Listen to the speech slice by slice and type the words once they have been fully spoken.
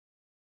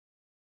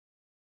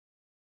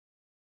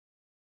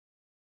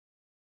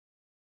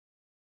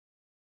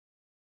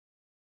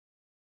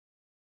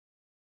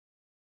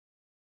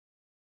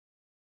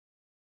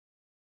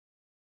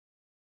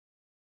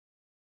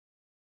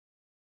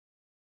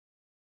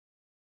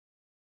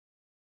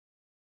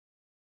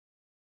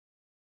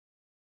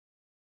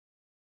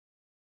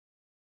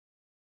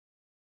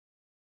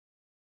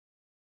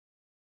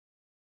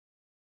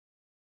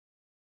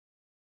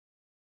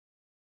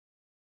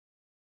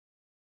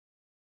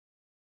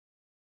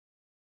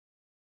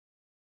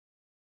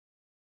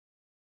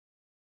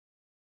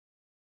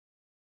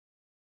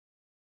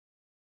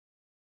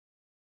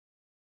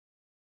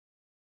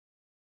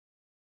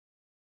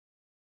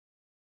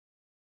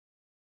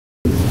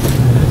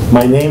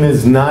My name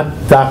is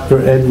not Dr.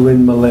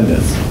 Edwin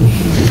Melendez.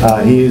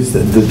 He is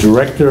the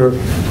director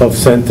of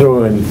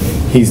Centro, and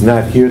he's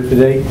not here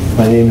today.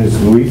 My name is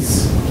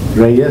Luis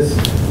Reyes.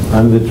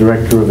 I'm the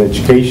director of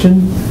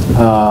education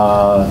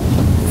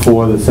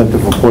for the Center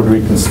for Puerto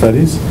Rican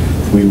Studies.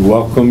 We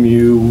welcome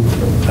you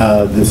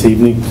this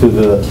evening to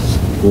the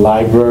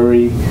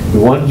library. We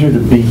wanted you to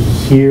be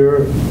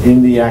here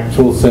in the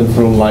actual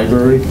Centro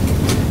library.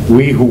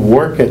 We who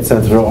work at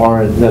Centro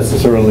aren't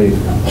necessarily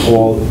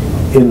all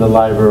in the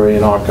library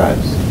and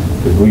archives.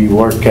 We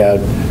work at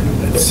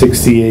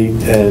 68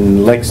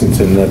 and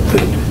Lexington at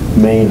the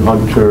main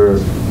Hunter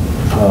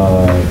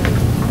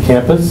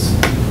campus.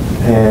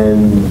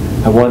 And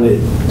I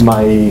wanted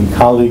my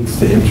colleagues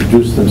to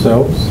introduce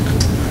themselves.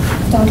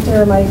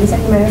 Dr. Marilisa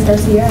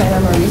Jiménez-García, and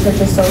I'm a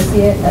research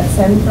associate at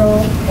Centro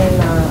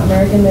in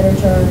American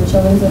Literature,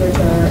 Children's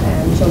Literature,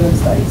 and Children's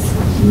Studies.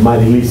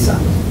 Marilisa.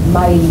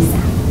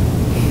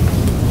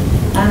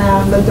 And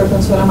I'm Dr.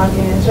 Consuelo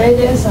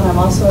Martinez-Reyes, and I'm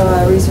also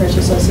a research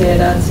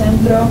associate at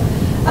Centro,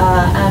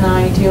 and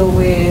I deal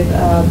with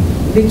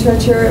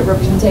literature,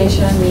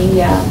 representation,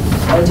 media,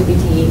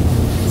 LGBT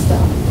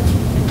stuff.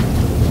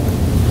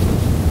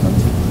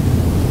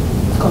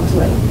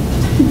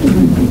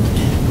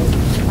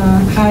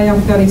 Hi,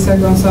 I'm Clarissa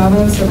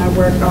Gonzalez, and I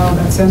work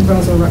at Centro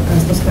as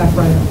the staff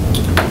writer.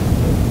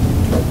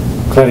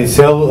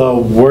 Clarissa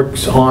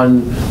works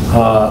on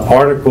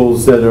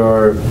articles that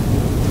are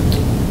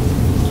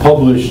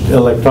published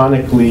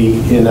electronically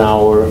on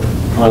our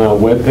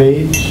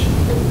webpage,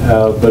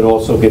 but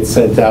also get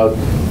sent out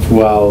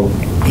to our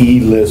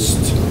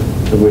e-list,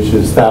 which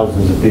is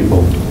thousands of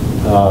people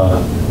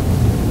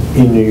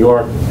in New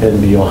York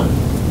and beyond.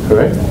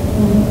 Correct?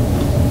 Mm-hmm.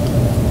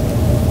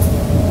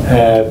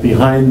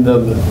 Behind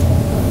them,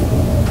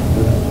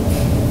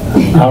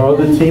 our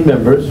other team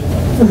members.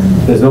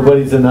 There's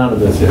nobody's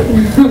anonymous here.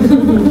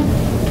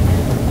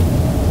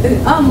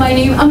 My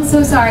name, I'm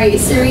so sorry,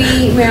 Siri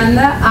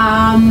Miranda.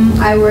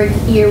 I work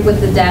here with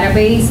the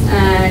database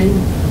and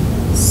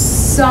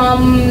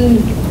some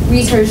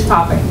research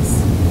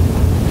topics.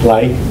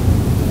 Like?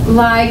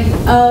 Like,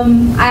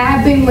 I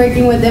have been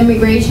working with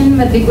immigration,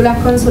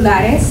 matrículas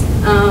consulares,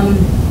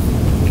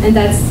 and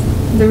that's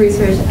the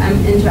research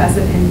I'm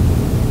interested in.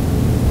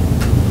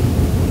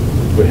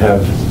 We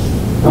have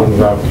one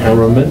of our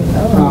cameramen.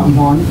 I'm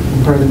on.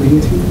 I'm part of the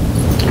media team.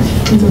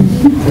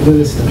 I do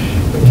this stuff.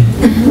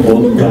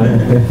 All the time.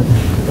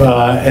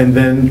 And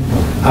then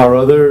our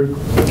other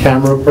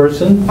camera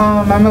person.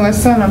 I'm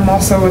Melissa, and I'm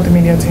also with the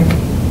media team.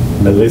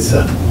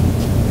 Melissa.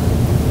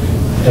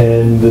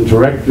 And the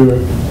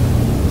director.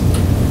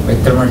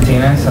 Victor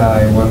Martinez.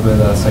 I work with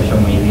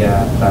social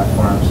media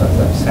platforms at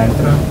the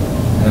Centro,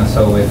 and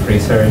also with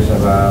research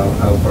about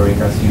how Puerto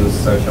Ricans use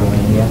social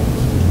media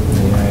in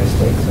the United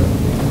States.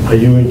 Are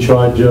you in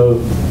charge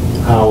of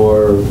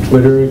our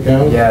Twitter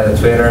account? Yeah, the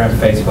Twitter and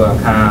Facebook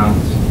account,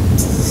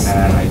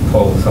 and I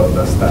post all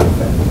the stuff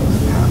in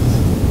those accounts.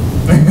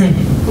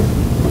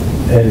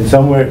 And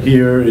somewhere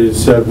here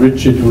is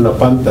Richard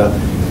Unapanta.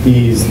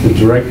 He's the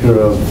director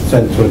of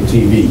Centro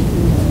TV,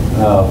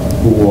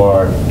 who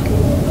are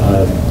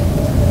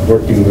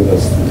working with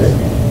us today.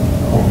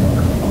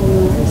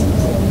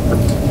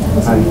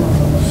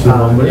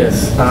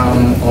 Yes,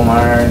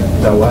 Omar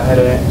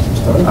Dawahare.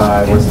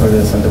 I work for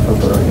the Center for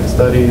Puerto Rican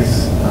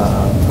Studies,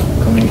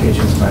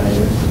 communications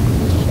manager,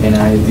 and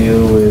I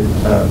deal with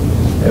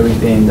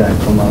everything that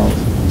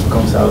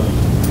comes out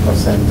of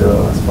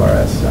Centro as far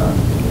as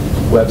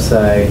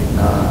website,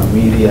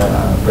 media,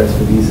 press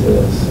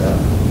releases.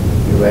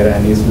 We write a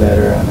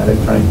newsletter, an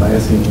electronic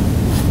magazine,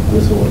 we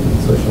also work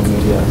in social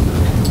media,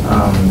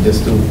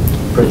 just to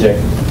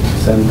project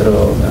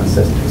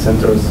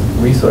Centro's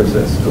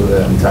resources to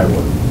the entire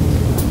world.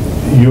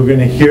 You're going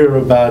to hear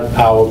about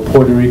our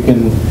Puerto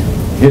Rican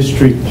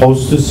history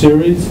poster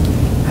series,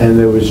 and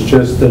there was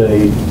just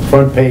a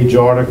front page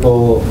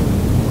article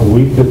a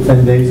week or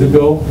 10 days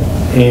ago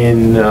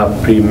in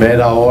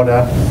Primera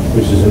Hora,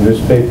 which is a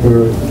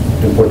newspaper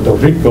in Puerto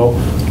Rico,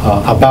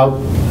 about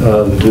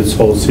this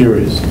whole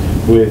series,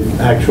 with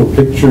actual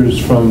pictures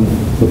from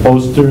the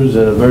posters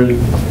and a very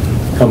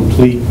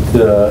complete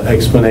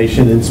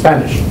explanation in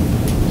Spanish.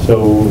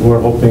 So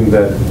we're hoping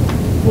that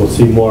we'll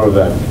see more of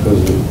that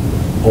because of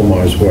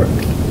Omar's work.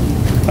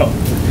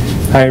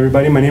 Hi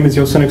everybody, my name is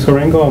Yosenex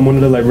Orengo. I'm one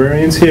of the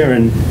librarians here,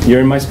 and you're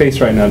in my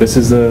space right now. This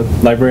is the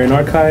Library and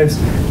Archives.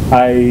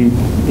 I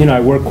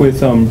work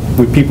with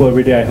people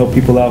every day. I help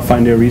people out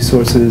find their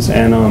resources,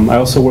 and I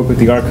also work with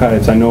the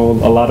archives. I know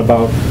a lot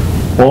about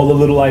all the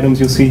little items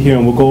you'll see here,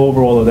 and we'll go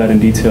over all of that in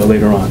detail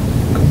later on.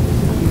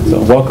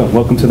 So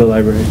welcome to the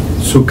library.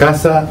 Su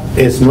casa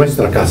es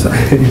nuestra casa,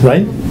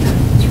 right?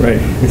 That's right.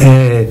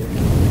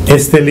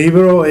 Este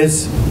libro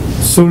es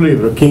su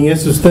libro. ¿Quién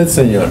es usted,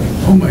 señor?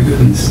 Oh my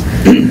goodness.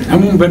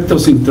 I'm Humberto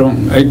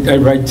Cintrón. I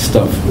write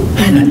stuff.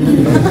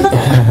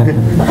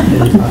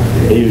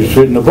 He's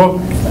written a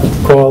book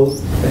called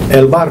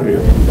El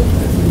Barrio,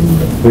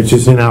 which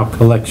is in our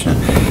collection,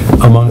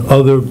 among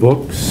other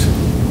books.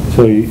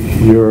 So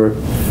you're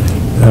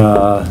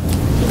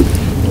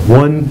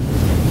one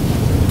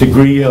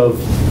degree of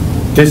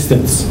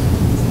distance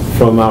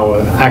from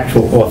our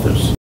actual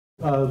authors.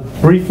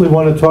 Briefly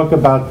want to talk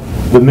about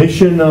the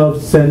mission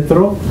of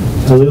Centro,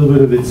 a little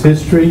bit of its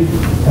history,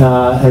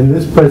 and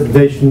this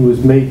presentation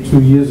was made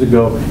 2 years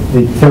ago.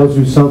 It tells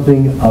you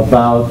something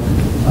about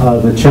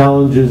the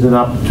challenges and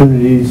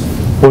opportunities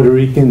Puerto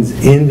Ricans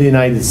in the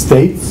United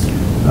States,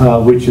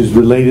 which is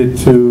related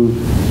to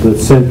the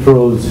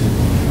Centro's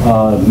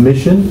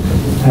mission,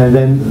 and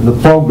then the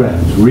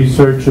programs,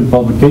 research and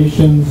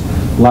publications,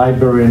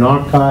 library and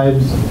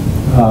archives,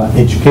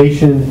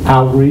 education,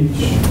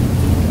 outreach,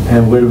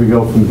 and where do we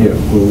go from here?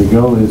 Where we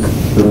go is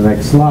to the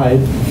next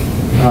slide.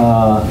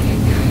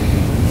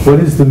 What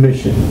is the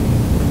mission?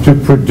 To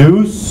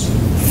produce,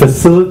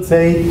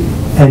 facilitate,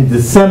 and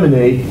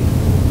disseminate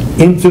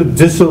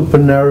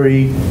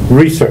interdisciplinary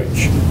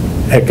research,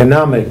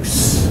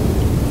 economics,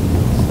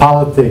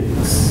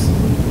 politics,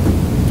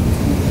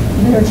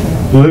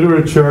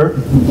 literature,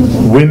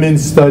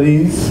 women's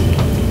studies,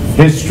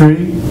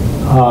 history,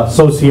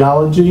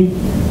 sociology,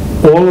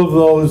 all of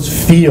those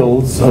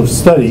fields of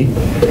study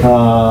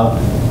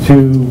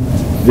to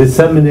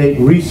disseminate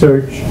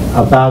research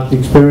about the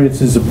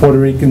experiences of Puerto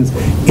Ricans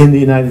in the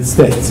United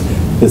States.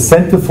 The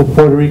Center for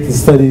Puerto Rican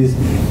Studies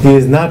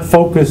is not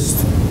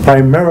focused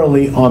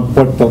primarily on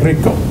Puerto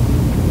Rico,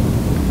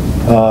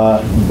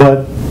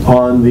 but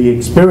on the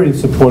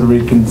experience of Puerto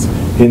Ricans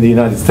in the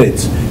United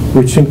States,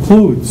 which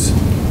includes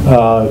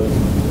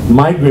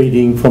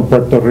migrating from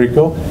Puerto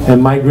Rico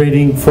and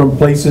migrating from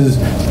places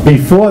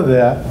before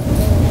that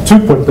to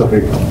Puerto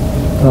Rico.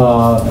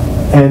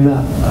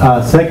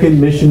 And second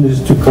mission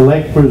is to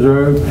collect,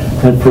 preserve,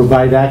 and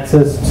provide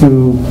access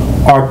to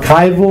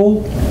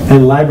archival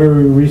and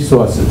library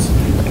resources.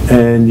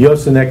 And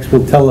Yosenex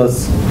will tell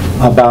us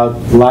about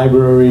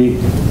library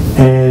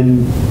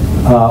and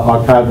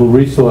archival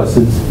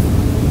resources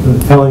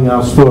telling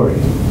our story.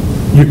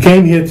 You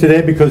came here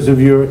today because of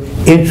your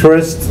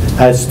interest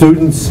as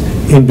students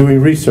in doing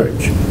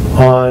research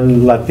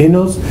on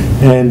Latinos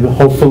and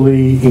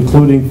hopefully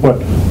including Puerto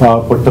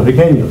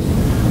Ricanos.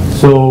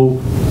 So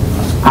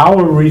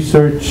our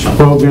research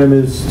program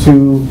is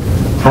to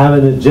have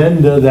an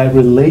agenda that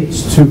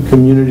relates to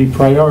community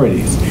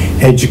priorities,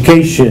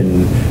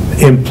 education,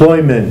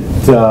 employment,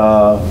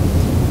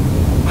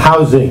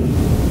 housing,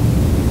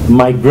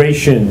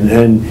 migration,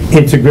 and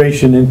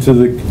integration into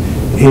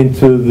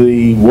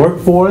the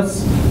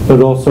workforce,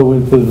 but also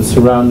into the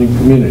surrounding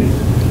communities.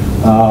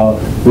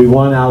 We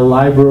want our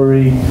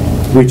library,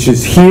 which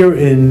is here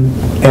in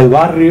El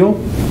Barrio,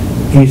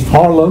 East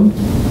Harlem,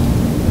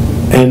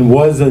 and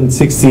was on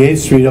 68th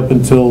Street up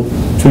until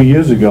 2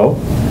 years ago,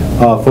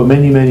 for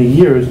many, many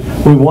years.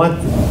 We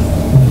want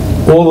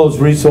all those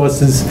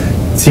resources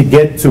to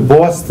get to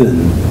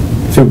Boston,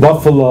 to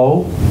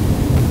Buffalo,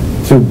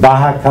 to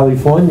Baja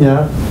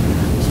California,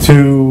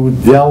 to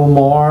Del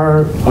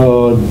Mar,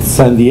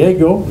 San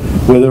Diego,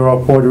 where there are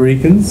Puerto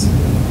Ricans,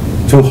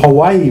 to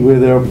Hawaii, where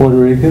there are Puerto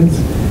Ricans,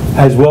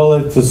 as well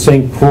as to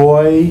St.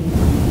 Croix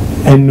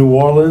and New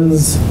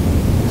Orleans.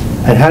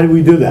 And how do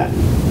we do that?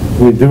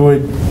 We do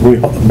it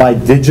by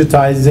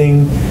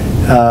digitizing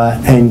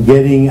and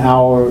getting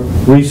our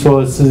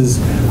resources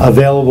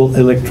available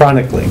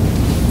electronically.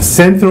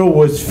 Centro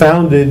was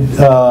founded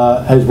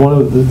as one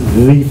of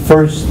the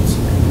first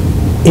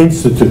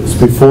institutes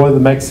before the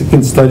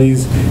Mexican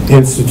Studies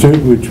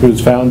Institute, which was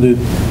founded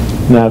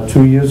now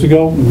 2 years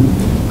ago.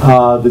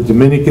 The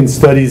Dominican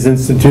Studies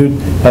Institute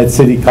at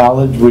City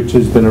College, which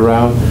has been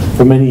around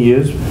for many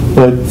years.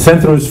 But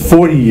Centro is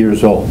 40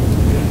 years old.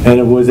 And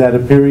it was at a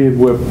period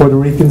where Puerto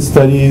Rican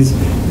studies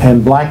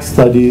and black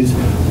studies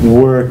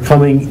were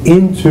coming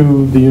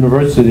into the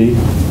university,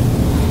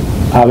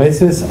 a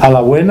veces a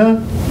la buena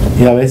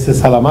y a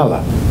veces a la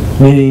mala,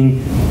 meaning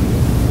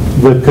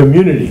the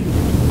community,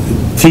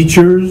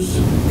 teachers,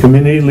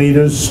 community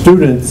leaders,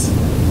 students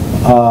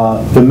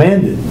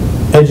demanded,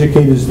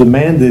 educators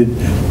demanded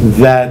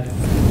that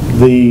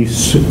the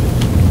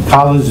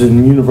colleges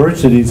and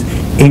universities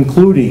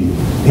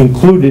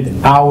included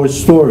our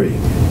story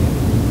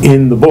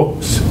in the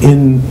books,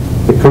 in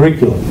the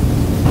curriculum.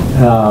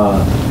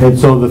 And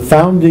so the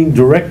founding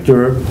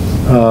director,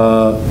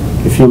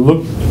 if you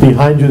look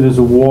behind you, there's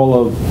a wall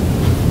of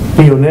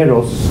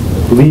pioneros,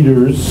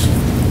 leaders,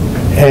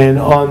 and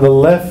on the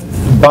left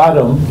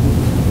bottom,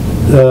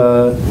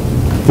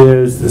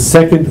 there's the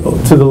second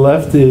to the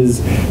left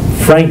is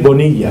Frank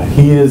Bonilla.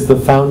 He is the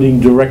founding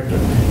director.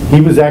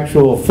 He was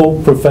actually a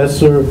full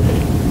professor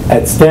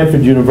at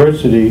Stanford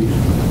University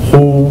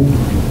who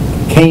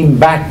came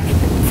back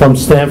from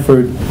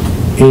Stanford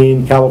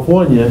in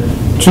California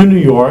to New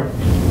York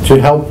to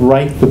help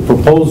write the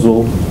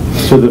proposal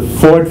to the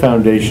Ford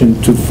Foundation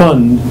to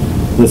fund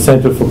the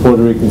Center for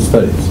Puerto Rican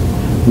Studies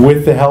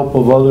with the help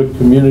of other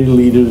community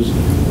leaders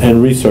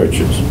and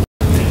researchers.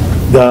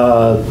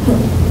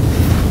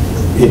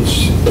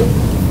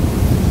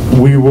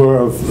 We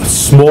were a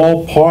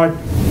small part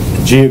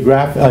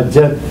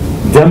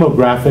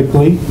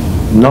demographically,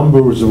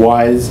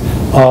 numbers-wise,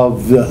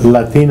 of the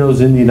Latinos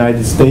in the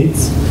United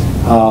States.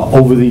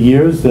 Over the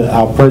years,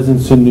 our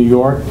presence in New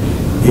York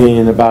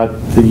in about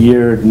the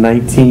year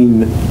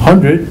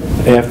 1900,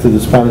 after the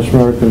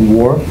Spanish-American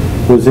War,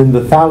 was in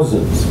the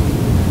thousands.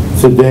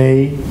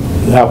 Today,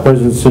 our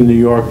presence in New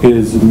York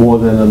is more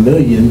than 1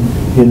 million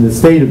in the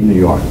state of New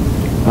York.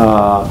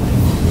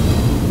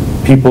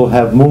 People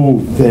have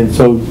moved, and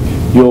so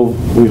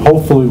we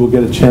hopefully will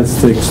get a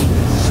chance to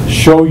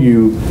show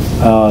you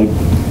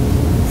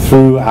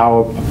through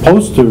our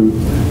poster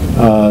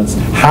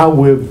how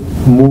we've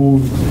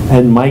moved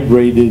and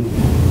migrated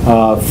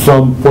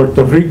from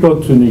Puerto Rico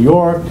to New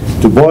York,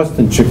 to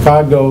Boston,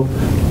 Chicago,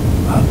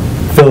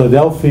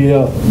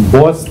 Philadelphia,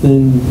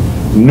 Boston,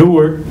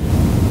 Newark,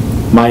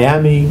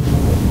 Miami,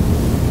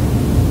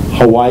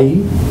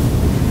 Hawaii.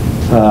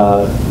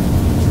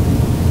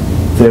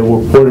 There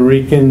were Puerto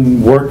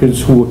Rican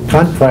workers who were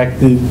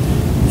contracted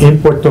in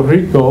Puerto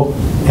Rico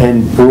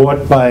and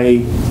brought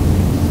by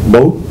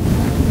boat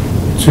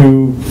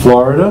to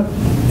Florida,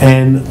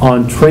 and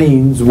on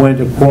trains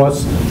went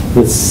across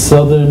the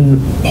southern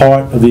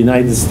part of the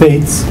United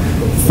States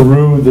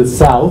through the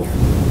south,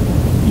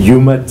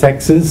 Yuma,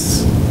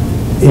 Texas,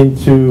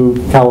 into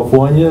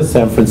California,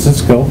 San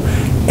Francisco,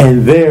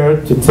 and there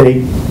to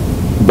take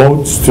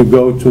boats to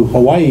go to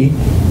Hawaii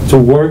to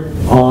work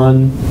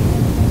on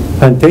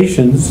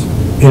plantations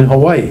in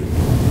Hawaii,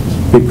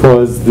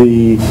 because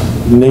the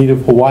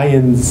native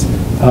Hawaiians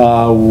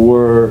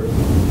were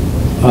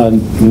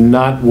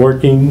not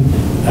working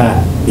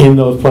in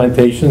those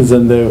plantations,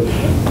 and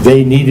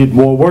they needed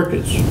more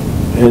workers.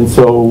 And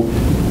so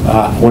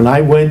when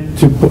I went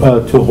to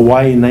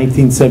Hawaii in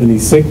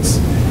 1976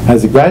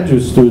 as a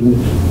graduate student,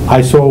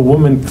 I saw a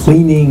woman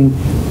cleaning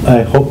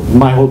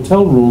my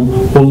hotel room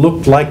who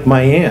looked like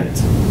my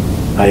aunt.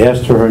 I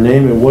asked her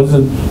name. It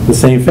wasn't the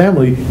same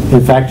family.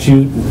 In fact,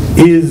 she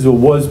is or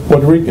was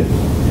Puerto Rican,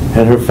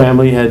 and her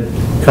family had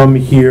come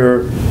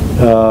here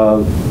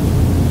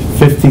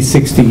 50,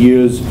 60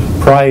 years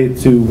prior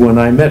to when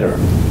I met her.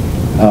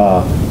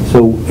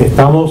 So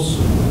estamos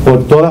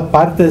por todas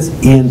partes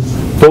y en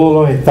todos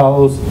los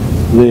estados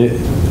de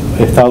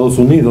Estados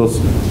Unidos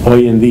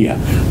hoy en día.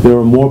 There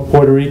are more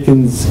Puerto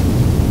Ricans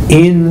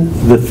in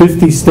the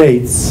 50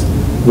 states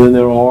than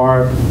there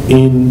are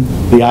in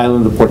the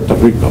island of Puerto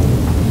Rico.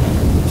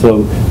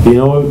 So,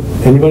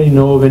 anybody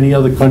know of any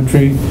other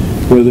country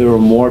where there are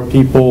more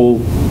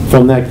people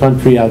from that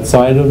country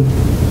outside of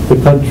the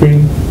country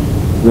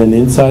than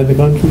inside the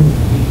country?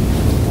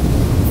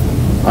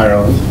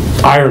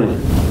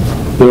 Ireland.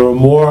 There are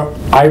more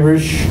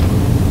Irish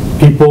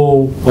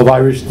people of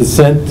Irish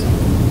descent,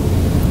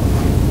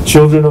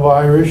 children of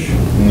Irish,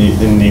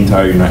 in the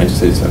entire United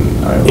States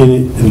and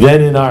Ireland.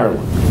 Than in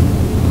Ireland.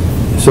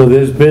 So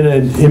there's been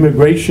an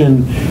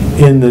immigration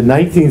in the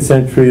 19th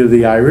century of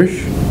the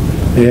Irish,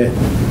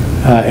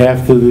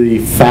 after the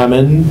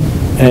famine,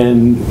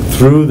 and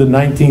through the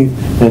 19th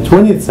and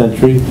 20th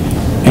century,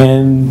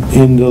 and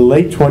in the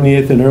late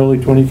 20th and early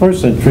 21st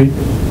century,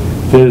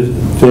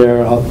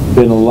 there have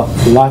been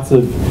lots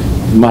of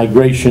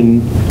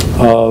emigration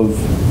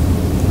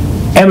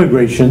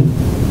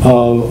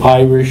of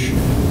Irish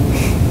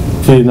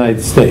to the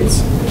United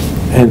States.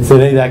 And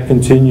today that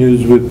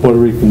continues with Puerto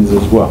Ricans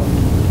as well.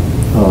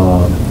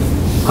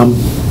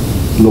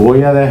 Lo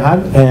voy a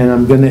dejar, and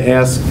I'm going to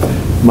ask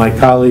my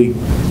colleague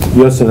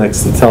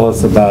Yosenex to tell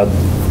us about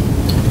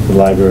the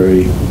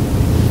library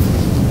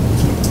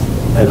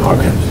and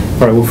archives.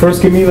 All right, well,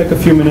 first give me like a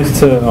few minutes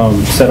to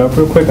set up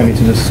real quick. I need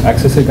to just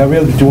access it.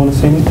 Gabriel, did you want to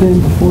say anything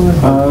before?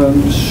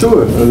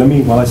 Sure. Let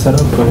me, while I set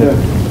up, go ahead.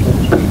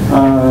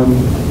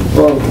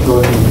 Well, go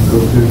ahead and go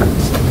through.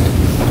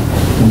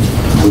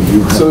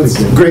 So it's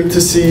great to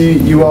see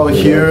you all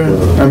here.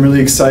 I'm really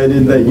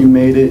excited that you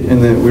made it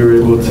and that we were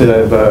able to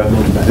have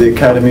the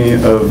Academy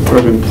of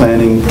Urban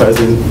Planning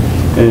present.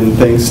 And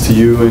thanks to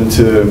you and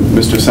to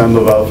Mr.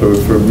 Sandoval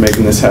for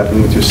making this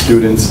happen with your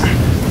students.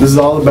 This is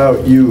all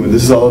about you.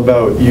 This is all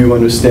about you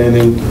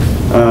understanding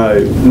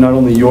not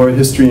only your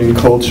history and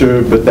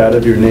culture, but that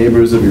of your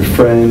neighbors, of your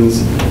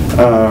friends,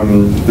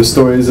 the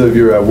stories of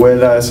your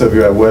abuelas, of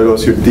your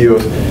abuelos, your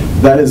tios.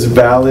 That is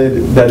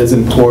valid, that is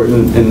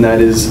important, and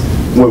that is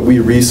what we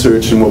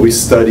research and what we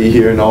study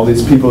here. And all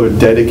these people are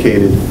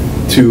dedicated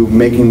to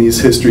making these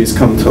histories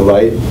come to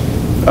light.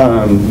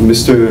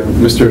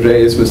 Mr.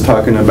 Reyes was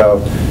talking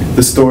about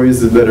the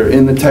stories that are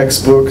in the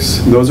textbooks.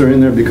 Those are in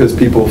there because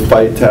people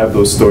fight to have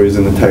those stories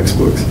in the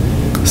textbooks.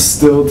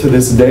 Still to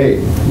this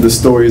day, the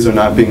stories are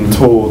not being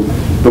told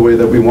the way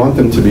that we want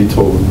them to be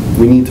told.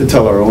 We need to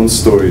tell our own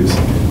stories.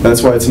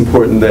 That's why it's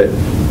important that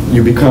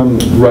you become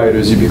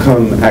writers, you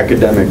become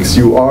academics,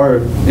 you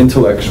are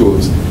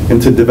intellectuals,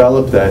 and to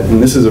develop that.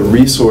 And this is a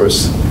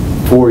resource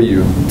for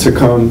you to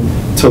come,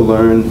 to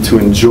learn, to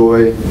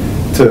enjoy,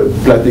 to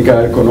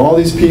platicar con all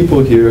these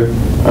people here.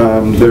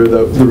 They're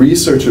the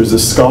researchers, the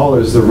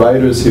scholars, the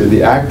writers here,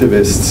 the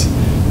activists.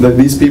 That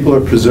these people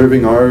are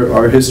preserving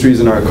our histories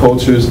and our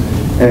cultures,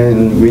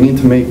 and we need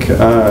to make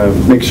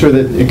sure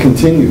that it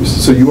continues.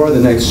 So you are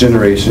the next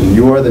generation.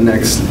 You are the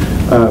next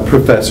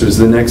professors,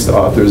 the next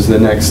authors, the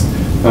next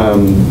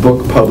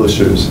book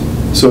publishers.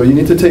 So you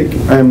need to take,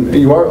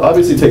 you are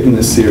obviously taking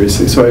this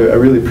seriously, so I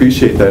really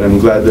appreciate that. I'm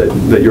glad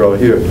that you're all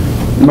here.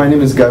 My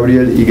name is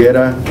Gabriel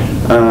Higuera.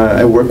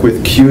 I work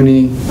with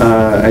CUNY.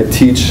 I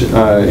teach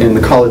in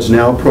the College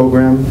Now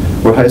program,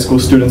 where high school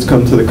students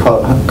come to the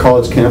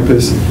college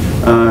campus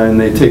and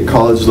they take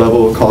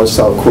college-level,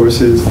 college-style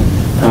courses.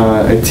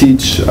 I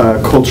teach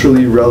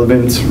culturally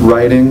relevant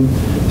writing,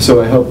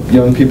 so I help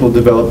young people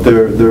develop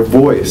their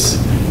voice,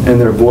 and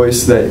their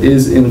voice that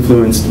is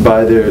influenced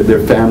by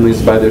their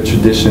families, by their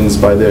traditions,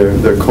 by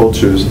their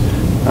cultures.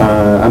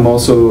 I'm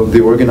also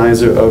the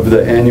organizer of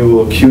the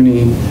annual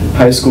CUNY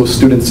High School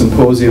Student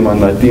Symposium on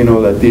Latino,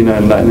 Latina,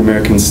 and Latin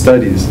American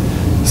Studies.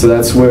 So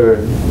that's where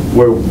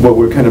what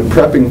we're kind of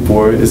prepping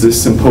for is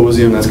this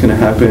symposium that's going to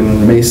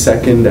happen May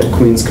 2nd at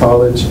Queens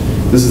College.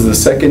 This is the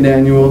second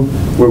annual.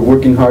 We're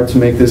working hard to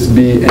make this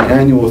be an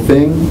annual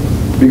thing,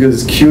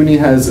 because CUNY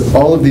has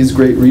all of these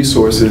great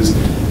resources,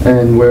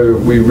 and where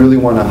we really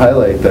want to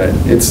highlight that.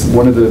 It's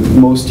one of the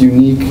most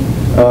unique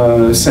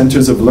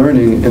centers of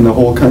learning in the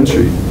whole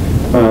country.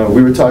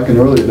 We were talking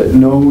earlier that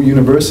no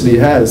university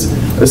has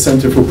a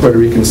Center for Puerto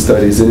Rican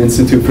Studies, an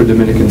Institute for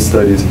Dominican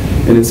Studies,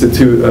 an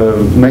Institute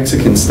of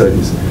Mexican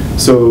Studies.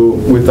 So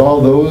with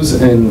all those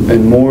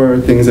and more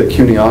things that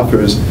CUNY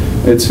offers,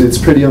 it's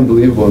pretty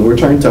unbelievable. And we're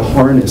trying to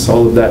harness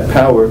all of that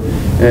power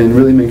and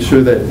really make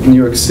sure that New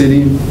York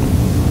City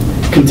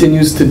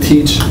continues to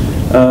teach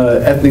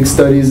ethnic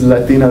studies,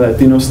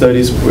 Latino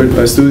studies,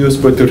 estudios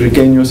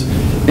puertorriqueños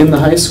in the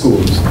high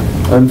schools.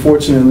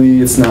 Unfortunately,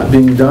 it's not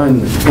being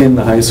done in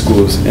the high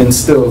schools, and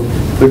still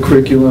the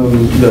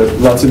curriculum,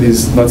 lots of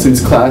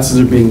these classes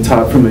are being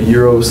taught from a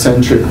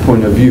Eurocentric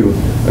point of view,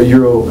 a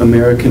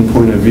Euro-American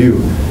point of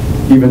view.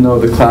 Even though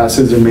the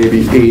classes are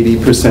maybe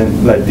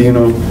 80%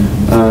 Latino,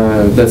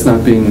 that's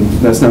not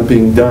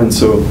being done.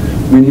 So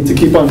we need to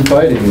keep on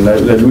fighting. La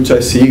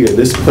lucha sigue.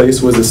 This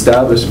place was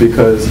established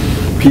because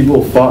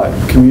people fought,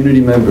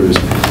 community members,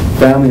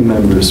 family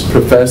members,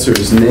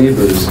 professors,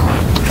 neighbors,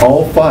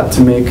 all fought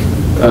to make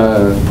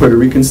Puerto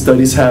Rican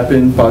studies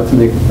happen, fought to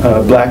make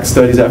black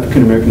studies,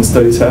 African American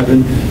studies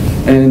happen.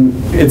 And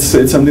it's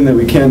something that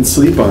we can't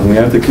sleep on. We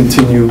have to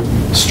continue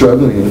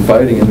struggling and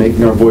fighting and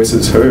making our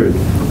voices heard.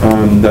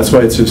 That's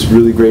why it's just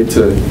really great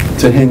to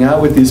hang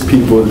out with these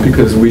people,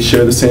 because we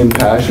share the same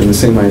passion, the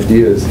same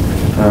ideas.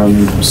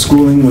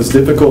 Schooling was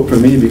difficult for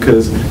me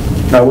because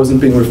I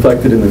wasn't being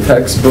reflected in the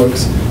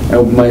textbooks.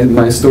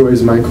 My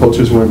stories, my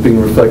cultures weren't being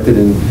reflected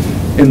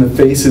in the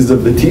faces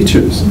of the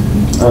teachers.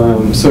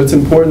 So it's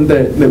important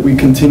that we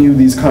continue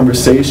these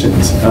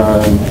conversations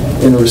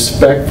in a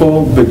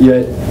respectful but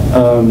yet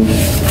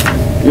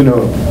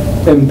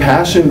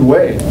impassioned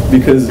way,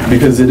 because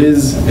it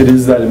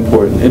is that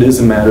important. It is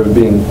a matter of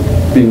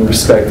being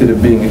respected,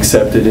 of being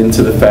accepted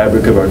into the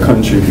fabric of our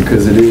country,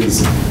 because it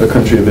is a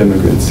country of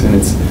immigrants, and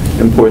it's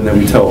important that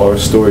we tell our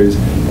stories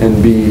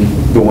and be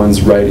the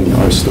ones writing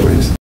our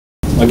stories.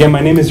 Again,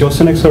 my name is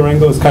Yosenex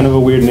Orengo. It's kind of a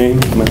weird name.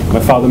 My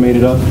father made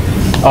it up.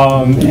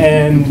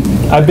 And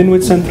I've been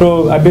with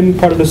Centro, I've been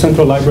part of the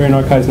Centro Library and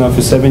Archives now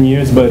for 7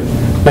 years, but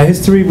my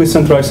history with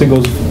Centro actually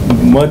goes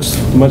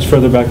much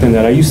further back than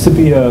that. I used to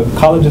be a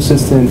college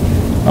assistant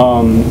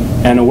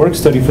and a work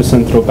study for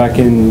Centro back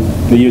in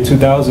the year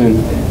 2000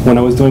 when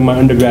I was doing my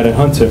undergrad at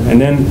Hunter.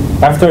 And then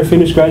after I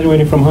finished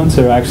graduating from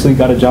Hunter, I actually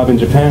got a job in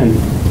Japan,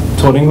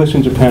 taught English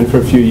in Japan for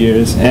a few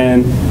years.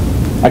 And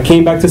I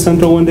came back to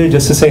Centro one day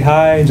just to say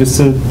hi, just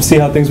to see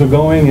how things were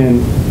going,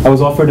 and I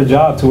was offered a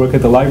job to work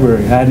at the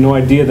library. I had no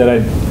idea that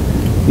I'd,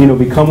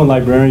 become a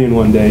librarian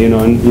one day, and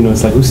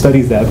it's like, who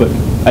studies that? But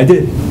I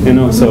did,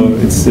 so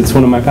it's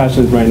one of my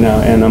passions right now.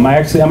 And I'm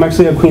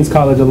actually a Queens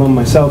College alum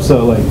myself,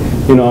 so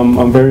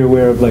I'm very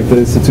aware of the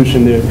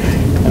institution there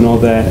and all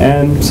that.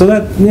 And so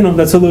that,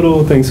 that's a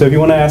little thing. So if you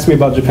want to ask me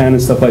about Japan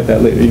and stuff like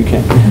that later, you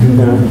can.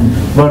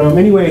 But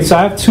anyway, so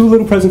I have two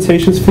little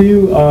presentations for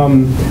you.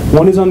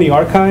 One is on the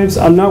archives.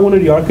 I'm not one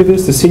of the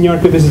archivists. The senior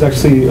archivist is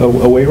actually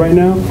away right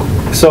now.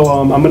 So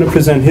I'm going to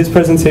present his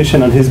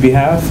presentation on his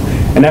behalf.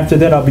 And after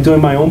that, I'll be doing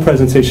my own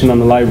presentation on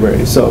the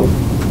library. So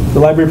the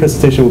library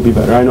presentation will be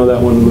better. I know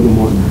that one a little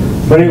more.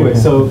 But anyway,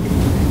 so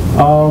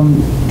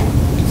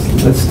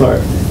let's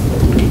start.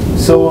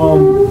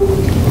 So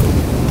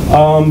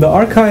the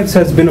archives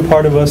has been a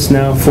part of us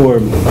now for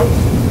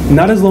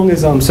not as long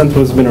as Centro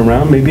has been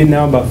around, maybe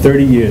now about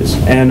 30 years.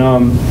 And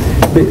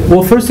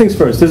well, first things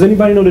first, does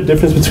anybody know the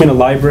difference between a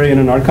library and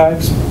an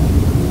archives?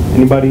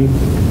 Anybody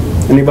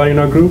in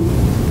our group?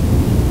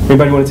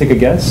 Anybody want to take a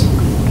guess?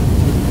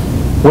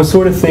 What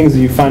sort of things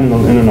do you find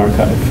in an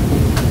archive?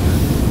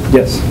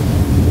 Yes?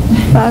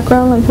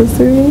 Background, like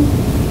history?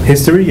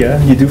 History,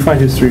 yeah, you do find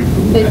history.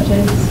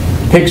 Pictures.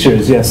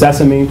 Pictures, yes, that's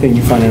the main thing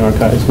you find in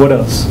archives. What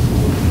else?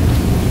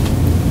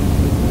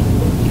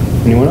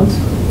 Anyone else?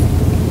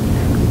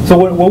 So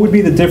what would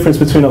be the difference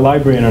between a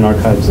library and an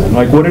archives then?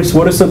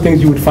 What are some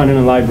things you would find in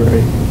a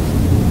library?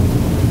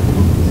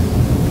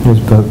 There's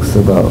books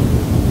about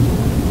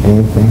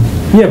anything.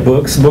 Yeah,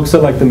 books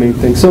are like the main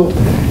thing. So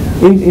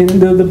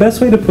the best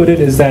way to put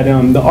it is that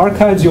the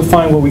archives, you'll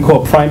find what we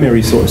call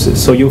primary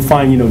sources. So you'll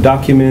find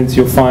documents,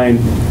 you'll find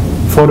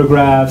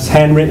photographs,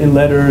 handwritten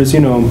letters,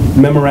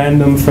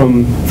 memorandum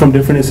from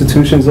different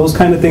institutions, those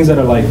kind of things that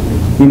are like,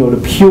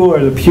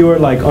 the pure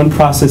like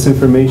unprocessed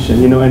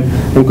information,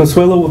 and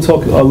Consuelo will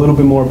talk a little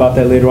bit more about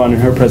that later on in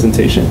her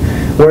presentation.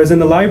 Whereas in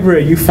the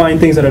library, you find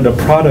things that are the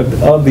product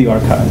of the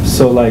archives.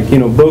 So like,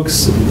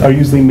 books are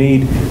usually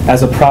made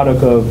as a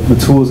product of the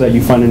tools that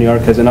you find in the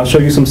archives, and I'll show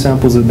you some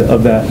samples of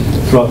that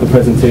throughout the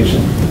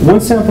presentation.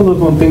 One sample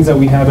of things that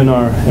we have in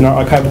our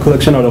archival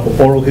collection are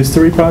the oral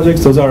history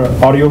projects. Those are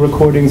audio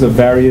recordings of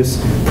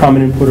various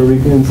prominent Puerto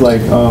Ricans,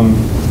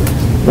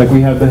 like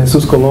we have the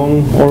Jesus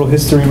Colon oral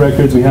history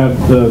records, we have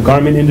the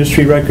garment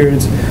industry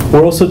records.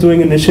 We're also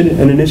doing an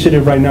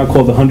initiative right now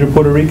called the 100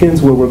 Puerto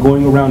Ricans, where we're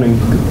going around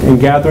and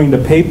gathering the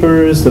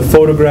papers, the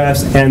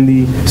photographs, and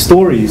the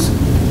stories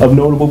of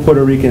notable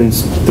Puerto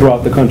Ricans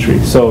throughout the country.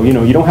 So,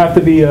 you don't have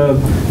to be a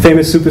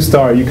famous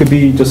superstar. You could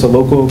be just a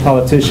local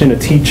politician, a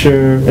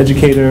teacher,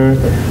 educator,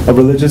 a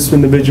religious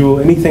individual,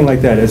 anything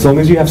like that. As long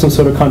as you have some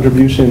sort of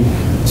contribution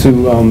to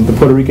the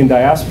Puerto Rican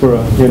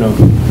diaspora,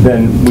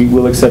 then we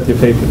will accept your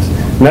papers.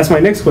 And that's my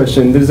next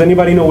question. Does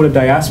anybody know what a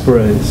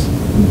diaspora is?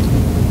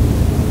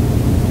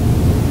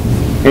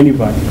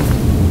 Anybody?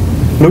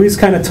 Luis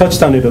kind of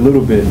touched on it a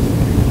little bit.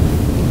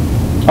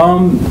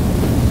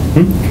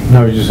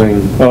 No, I was just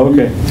saying. Oh,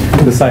 okay.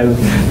 The silence.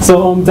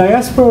 So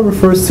diaspora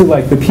refers to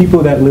like the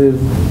people that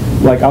live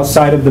like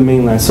outside of the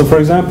mainland. So for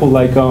example,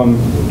 like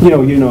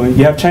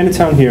you have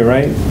Chinatown here,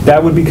 right?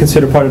 That would be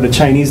considered part of the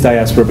Chinese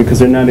diaspora because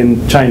they're not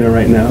in China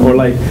right now. Or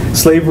like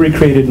slavery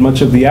created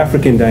much of the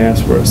African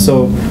diaspora.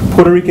 So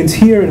Puerto Ricans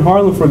here in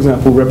Harlem, for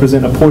example,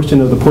 represent a portion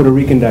of the Puerto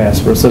Rican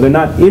diaspora. So they're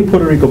not in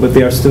Puerto Rico, but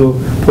they are still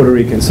Puerto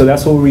Rican. So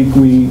that's what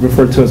we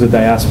refer to as a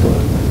diaspora.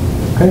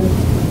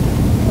 Okay.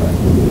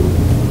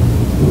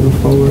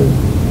 Forward.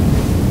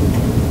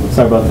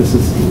 Sorry about this,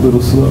 it's a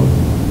little slow.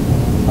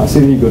 I'll see,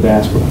 there you go,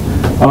 diaspora.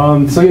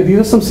 So yeah, these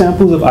are some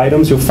samples of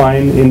items you'll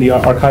find in the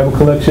archival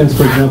collections.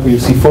 For example, you'll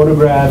see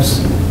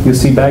photographs, you'll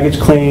see baggage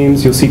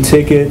claims, you'll see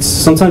tickets.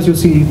 Sometimes you'll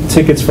see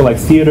tickets for like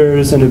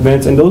theaters and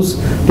events, and those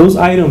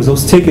items,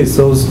 those tickets,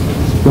 those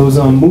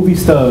movie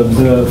stubs,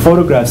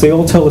 photographs, they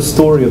all tell a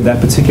story of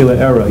that particular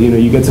era.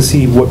 You get to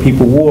see what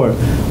people wore,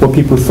 what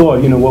people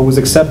thought, what was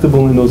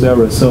acceptable in those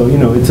eras. So,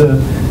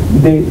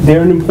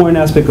 they're an important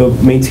aspect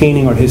of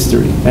maintaining our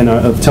history and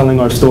of telling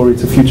our story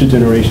to future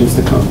generations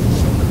to come.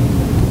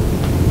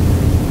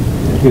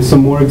 Here's some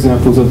more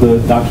examples of the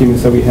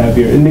documents that we have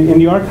here. In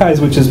the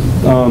archives, which is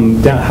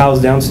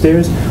housed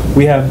downstairs,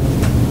 we have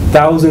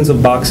thousands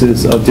of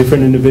boxes of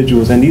different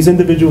individuals, and these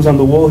individuals on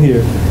the wall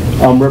here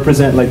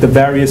represent like the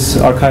various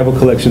archival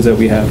collections that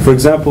we have. For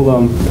example,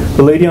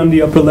 the lady on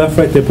the upper left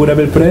right there, Pura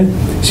Belpre,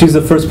 she's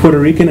the first Puerto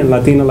Rican and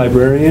Latina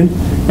librarian,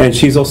 and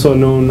she's also a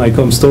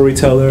known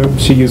storyteller.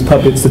 She used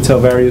puppets to tell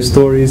various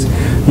stories.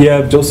 You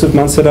have Joseph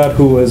Montserrat,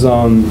 who was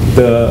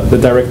the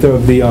director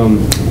of the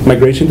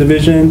migration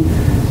division.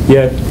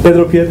 Yeah,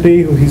 Pedro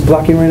Pietri, who he's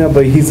blocking right now,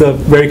 but he's a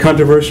very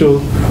controversial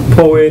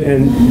poet,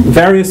 and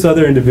various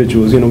other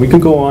individuals. We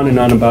can go on and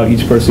on about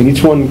each person.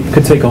 Each one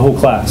could take a whole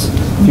class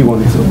if you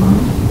wanted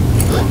to.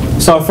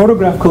 So our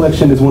photograph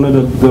collection is one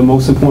of the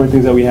most important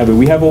things that we have.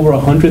 We have over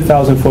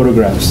 100,000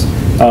 photographs.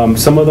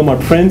 Some of them are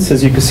prints,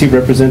 as you can see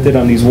represented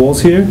on these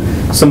walls here.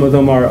 Some of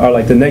them are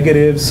like the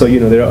negatives, so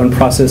they're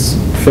unprocessed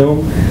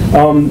film.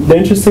 The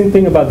interesting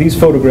thing about these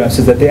photographs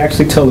is that they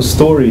actually tell a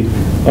story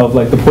of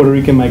like the Puerto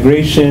Rican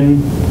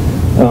migration,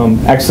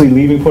 actually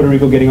leaving Puerto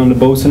Rico, getting on the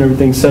boats and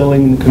everything,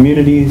 settling in the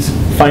communities,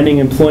 finding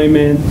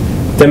employment,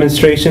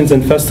 demonstrations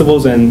and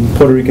festivals, and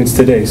Puerto Ricans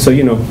today. So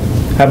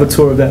have a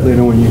tour of that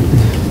later when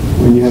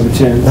you have a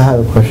chance. I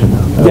have a question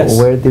now. Yes.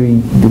 Where do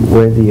you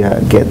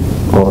get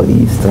all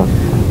these stuff?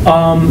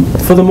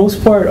 For the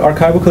most part,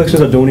 archival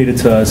collections are donated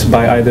to us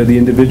by either the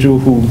individual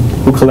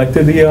who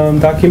collected the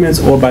documents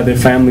or by their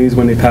families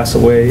when they pass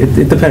away.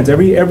 It depends.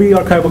 Every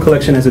archival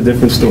collection has a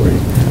different story.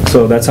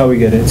 So that's how we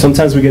get it.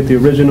 Sometimes we get the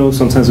original,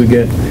 sometimes we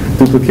get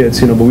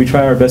duplicates, but we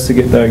try our best to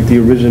get the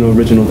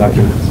original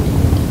documents.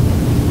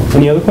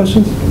 Any other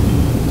questions?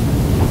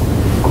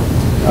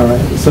 All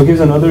right, so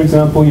here's another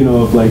example,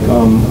 of like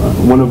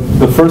one of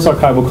the first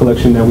archival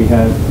collection that we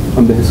had,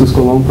 the Jesus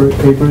Colon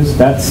papers.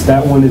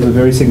 That one is a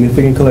very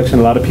significant collection.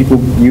 A lot of people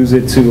use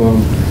it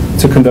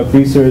to conduct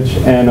research,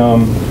 and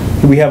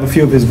we have a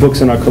few of his books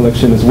in our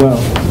collection as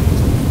well.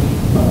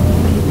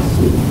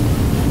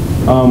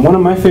 One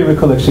of my favorite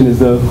collection is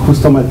the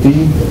Justo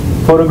Martí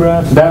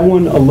photographs. That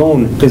one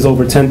alone is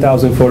over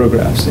 10,000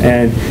 photographs,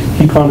 and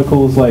he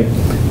chronicles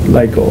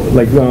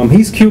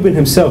he's Cuban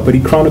himself, but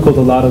he chronicled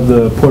a lot of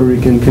the Puerto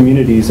Rican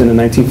communities in the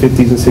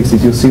 1950s and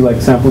 60s. You'll see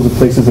like samples of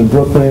places in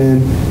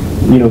Brooklyn,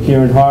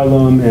 here in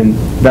Harlem, and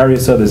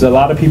various others. A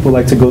lot of people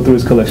like to go through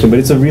his collection, but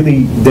it's a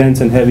really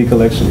dense and heavy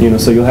collection,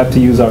 so you'll have to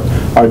use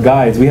our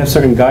guides. We have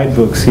certain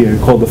guidebooks here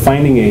called the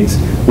finding aids,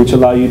 which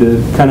allow you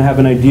to kind of have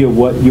an idea of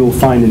what you'll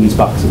find in these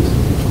boxes.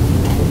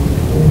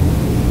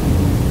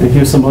 And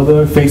here's some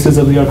other faces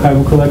of the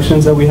archival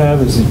collections that we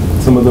have.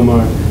 Some of them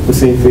are the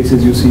same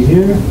faces you see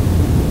here.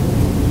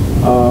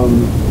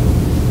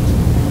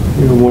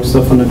 More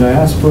stuff on the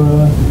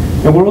diaspora.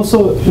 And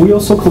we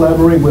also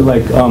collaborate with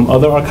like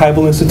other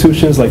archival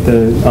institutions like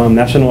the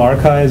National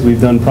Archives.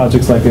 We've done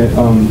projects like at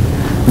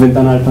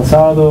Ventana al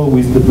Pasado.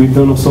 We've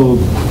done also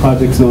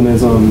projects known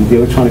as the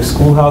Electronic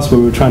Schoolhouse, where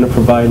we were trying to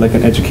provide like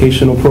an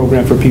educational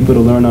program for people to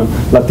learn on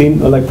like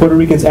Puerto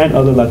Ricans and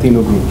other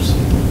Latino groups.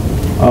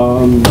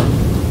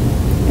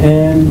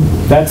 And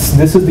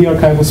this is the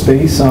archival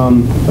space.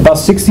 About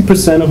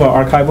 60% of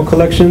our archival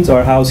collections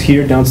are housed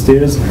here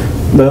downstairs.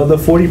 The other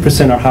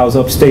 40% are housed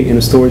upstate in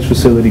a storage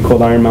facility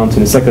called Iron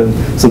Mountain. It's like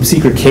some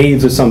secret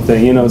caves or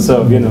something, you know.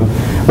 So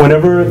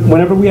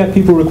whenever we have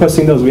people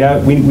requesting those, we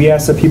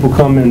ask that people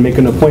come and make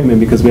an appointment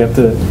because we have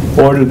to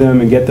order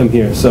them and get them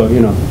here. So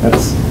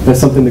that's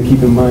something to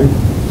keep in mind.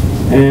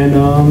 And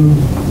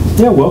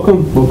yeah,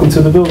 welcome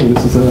to the building.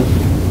 This is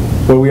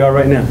where we are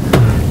right now.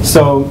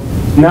 So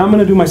now I'm going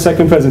to do my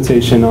second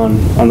presentation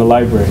on the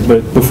library.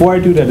 But before I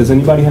do that, does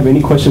anybody have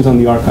any questions on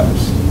the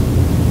archives?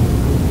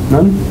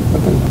 None?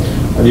 Okay.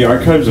 Are the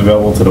archives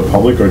available to the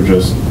public or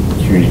just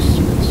CUNY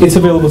students? It's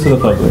available to the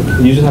public.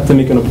 You just have to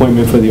make an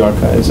appointment for the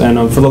archives.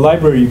 And for the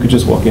library, you could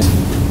just walk in.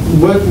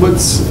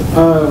 What's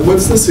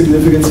the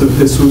significance of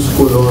Jesus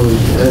Colon?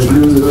 It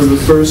was the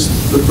first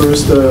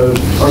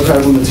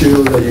archival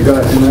material that you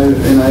got,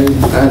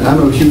 and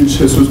I'm a huge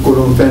Jesus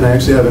Colon fan. I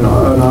actually have an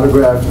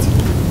autographed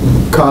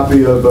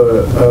copy of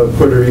a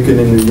Puerto Rican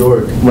in New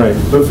York. Right.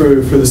 But for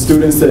the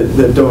students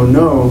that don't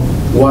know,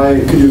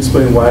 could you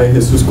explain why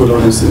Jesus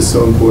Colon is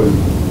so important?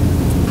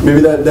 Maybe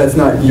that's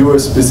not your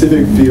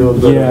specific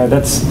field. But yeah,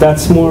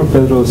 that's more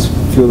Pedro's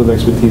field of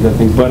expertise, I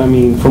think. But I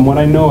mean, from what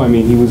I know,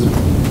 he was,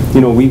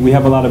 we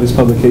have a lot of his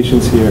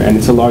publications here, and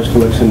it's a large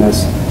collection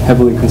that's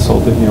heavily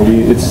consulted here.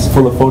 It's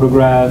full of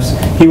photographs.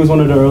 He was one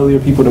of the earlier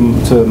people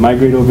to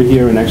migrate over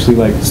here and actually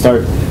like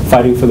start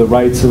fighting for the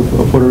rights of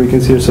Puerto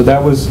Ricans here. So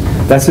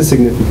that's his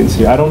significance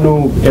here. I don't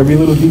know every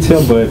little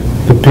detail, but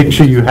the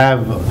picture you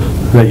have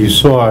that you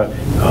saw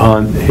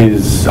on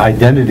his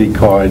identity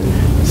card,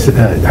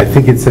 I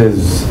think it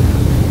says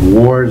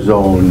war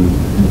zone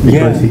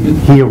because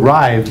he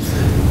arrived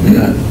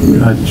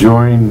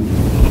during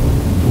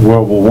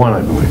World War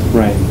I believe.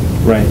 Right.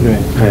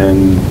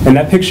 And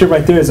that picture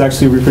right there is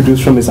actually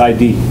reproduced from his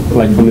ID,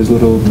 like from his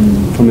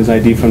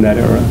ID from that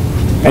era.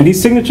 And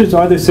these signatures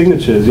are their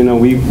signatures.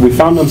 We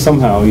found them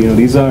somehow.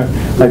 These are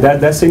like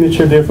that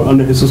signature there for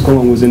under Jesus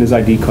Colon was in his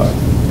ID card.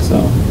 So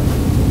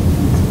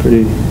it's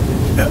pretty.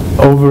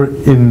 Over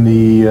in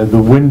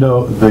the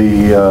window,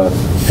 the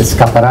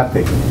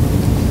escaparate,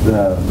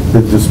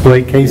 the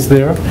display case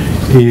there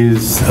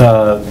is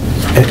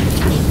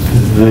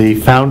the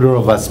founder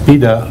of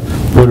Aspida,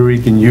 Puerto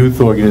Rican Youth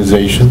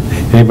Organization.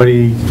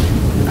 Anybody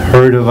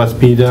heard of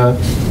Aspida?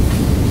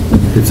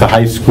 It's a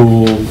high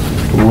school,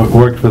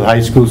 worked with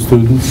high school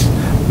students,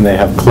 and they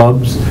have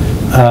clubs.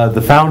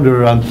 The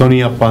founder,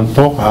 Antonia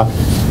Pantoja,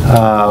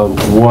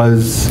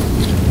 was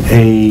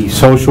a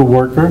social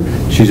worker.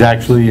 She's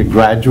actually a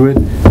graduate,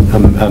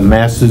 a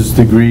master's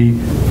degree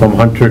from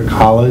Hunter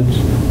College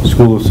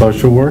School of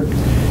Social Work,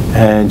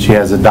 and she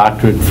has a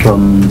doctorate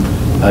from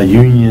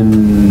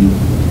Union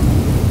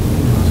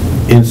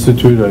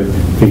Institute, I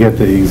forget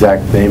the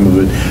exact name of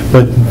it,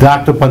 but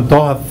Dr.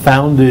 Pantoja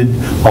founded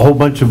a whole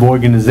bunch of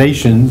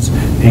organizations,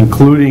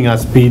 including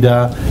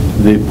Aspida,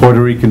 the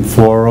Puerto Rican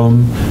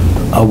Forum,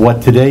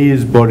 what today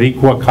is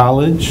Boricua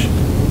College.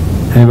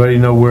 Anybody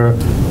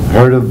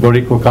heard of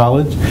Boricua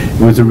College? It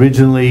was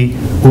originally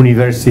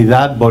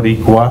Universidad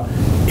Boricua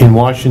in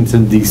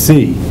Washington,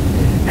 D.C.,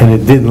 and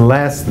it didn't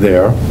last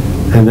there,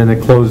 and then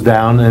it closed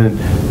down, and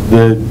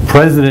the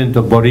president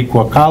of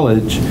Boricua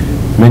College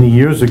many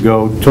years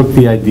ago took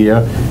the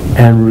idea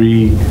and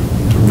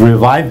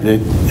revived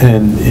it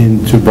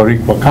into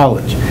Boricua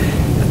College.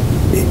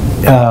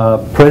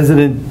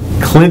 President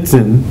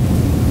Clinton,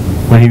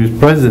 when he was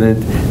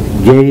president,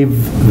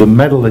 gave the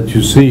medal that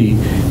you see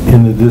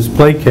in the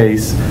display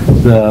case,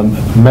 the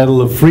Medal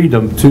of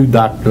Freedom, to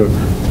Dr.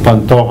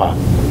 Pantoja.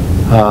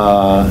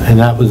 And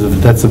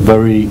that's a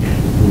very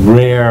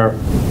rare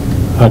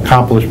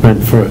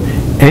accomplishment for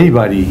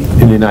anybody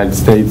in the United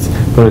States,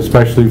 but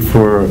especially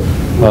for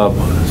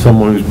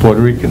someone who's Puerto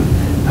Rican.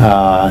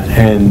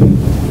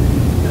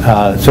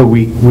 So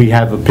we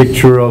have a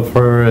picture of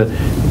her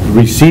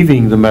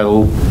receiving the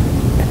medal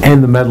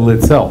and the medal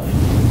itself.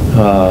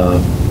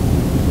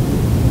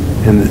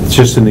 And it's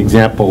just an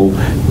example.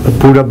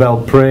 Pura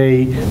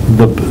Belpre,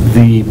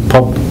 the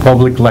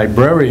public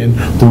librarian,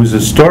 who was a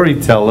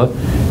storyteller,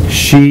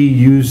 she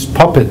used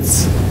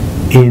puppets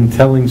in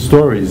telling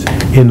stories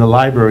in the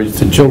libraries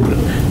to children.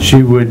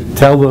 She would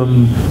tell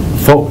them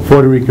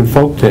Puerto Rican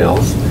folk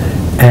tales,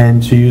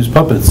 and she used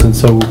puppets. And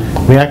so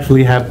we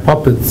actually have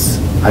puppets,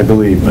 I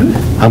believe, but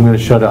I'm going to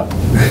shut up.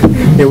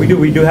 Yeah,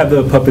 we do have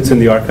the puppets in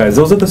the archives.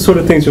 Those are the sort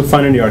of things you'll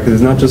find in the archives.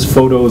 It's not just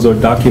photos or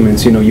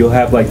documents. You'll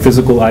have like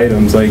physical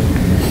items, like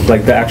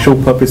the actual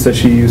puppets that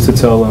she used to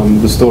tell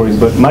the stories.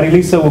 But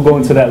Marilisa will go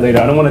into that later.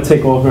 I don't want to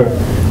take all her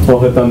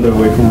thunder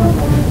away from her.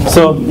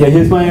 So yeah,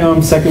 here's my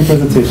second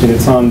presentation.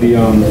 It's on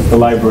the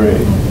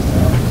library.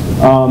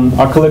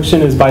 Our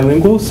collection is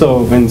bilingual,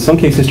 so in some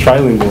cases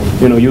trilingual.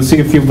 You know, you'll see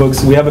a few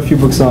books. We have a few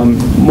books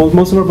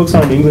most of our books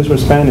are in English or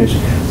Spanish.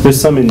 There's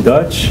some in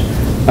Dutch.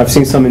 I've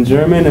seen some in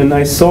German, and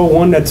I saw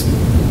one that's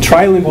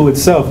trilingual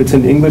itself. It's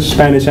in English,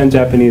 Spanish, and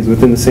Japanese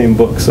within the same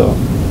book. So,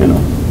 you know,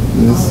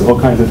 there's all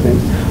kinds of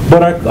things.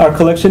 But our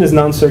collection is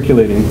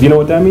non-circulating. Do you know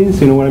what that means?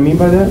 Do you know what I mean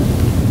by that?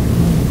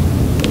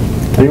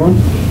 Anyone?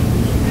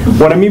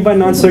 What I mean by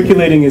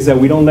non-circulating is that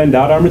we don't lend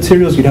out our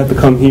materials. You'd have to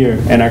come here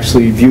and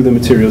actually view the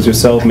materials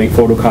yourself, make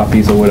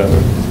photocopies or whatever.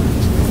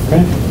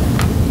 Okay?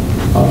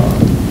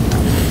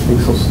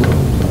 Think so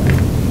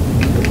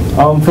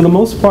slow. For the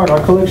most part,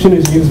 our collection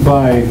is used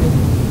by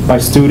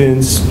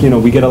students. You know,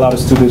 we get a lot of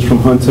students from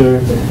Hunter.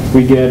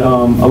 We get a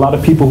lot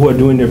of people who are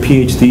doing their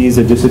PhDs,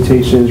 their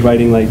dissertations,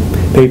 writing like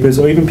papers,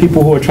 or even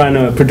people who are trying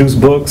to produce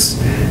books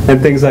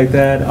and things like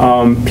that.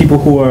 People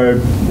who are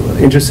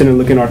interested in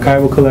looking at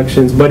archival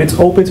collections, but it's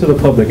open to the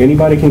public.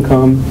 Anybody can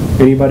come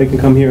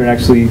here and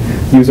actually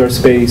use our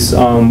space.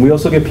 We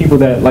also get people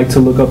that like to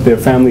look up their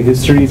family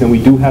histories, and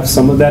we do have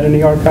some of that in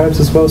the archives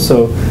as well.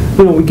 So,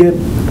 you know, we get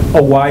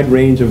a wide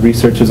range of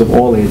researchers of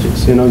all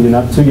ages. You know, you're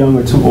not too young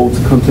or too old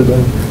to come to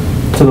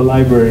the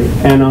library.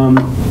 And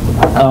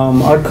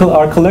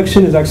our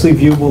collection is actually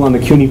viewable on the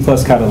CUNY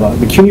Plus catalog.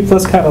 The CUNY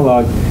Plus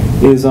catalog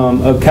is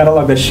a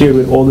catalog that's shared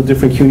with all the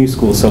different CUNY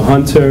schools. So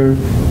Hunter,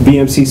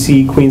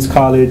 BMCC, Queens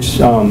College,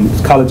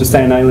 College of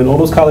Staten Island, all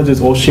those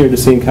colleges all share the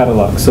same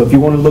catalog. So if you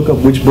want to look up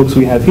which books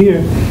we have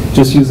here,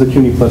 just use the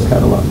CUNY Plus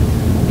catalog.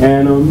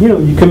 And you know,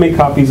 you can make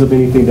copies of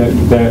anything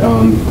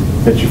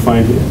that you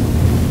find here.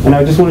 And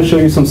I just want to show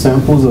you some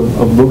samples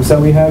of books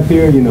that we have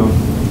here, you know.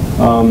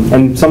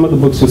 And some of the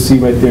books you'll see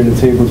right there in the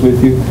tables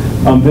with you.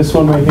 This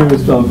one right here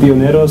is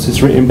Pioneros.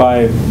 It's written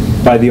by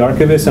the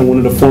archivist and one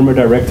of the former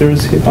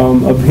directors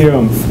of here,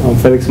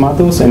 Felix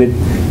Matos,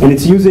 and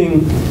it's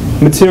using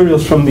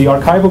materials from the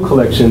archival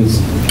collections.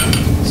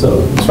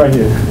 So it's right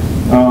here.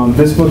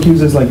 This book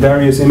uses like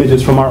various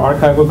images from our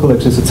archival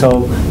collections to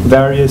tell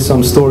various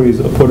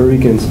stories of Puerto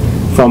Ricans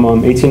from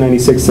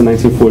 1896 to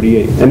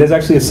 1948. And there's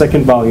actually a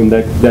second volume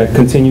that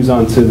continues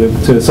on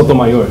to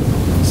Sotomayor.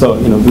 So,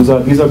 you know,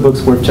 these are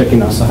books worth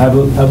checking out. So have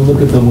a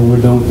look at them when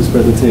we're done with this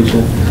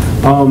presentation.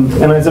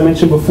 And as I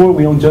mentioned before,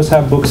 we don't just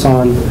have books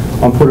on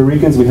Puerto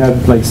Ricans. We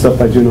have like stuff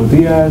by Junot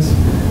Diaz.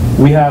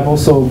 We have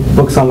also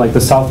books on like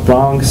the South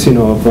Bronx, you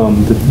know, of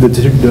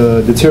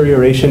the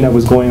deterioration that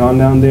was going on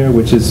down there,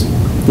 which is,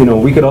 you know,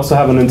 we could also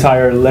have an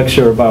entire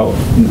lecture about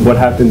what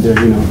happened there,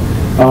 you know.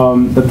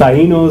 The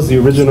Taínos, the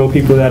original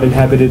people that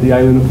inhabited the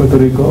island of Puerto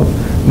Rico.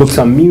 Books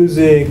on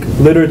music,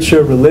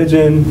 literature,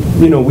 religion.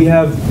 You know, we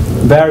have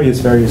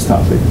various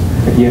topics.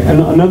 Yeah,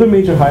 and another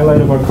major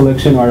highlight of our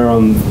collection are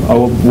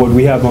what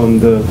we have on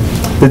the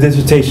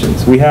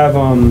dissertations. We have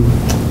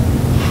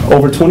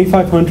over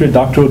 2,500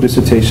 doctoral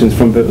dissertations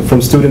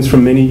from students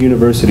from many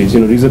universities. You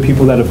know, these are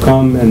people that have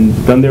come and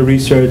done their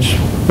research,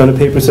 done a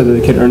paper so that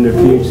they can earn their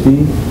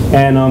PhD.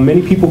 And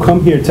many people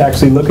come here to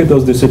actually look at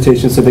those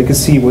dissertations so they can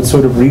see what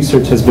sort of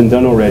research has been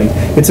done already.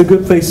 It's a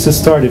good place to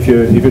start if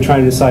you're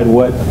trying to decide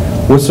what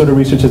sort of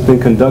research has been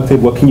conducted,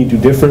 what can you do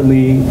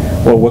differently,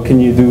 or what can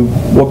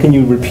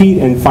you repeat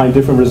and find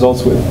different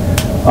results with.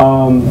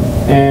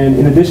 And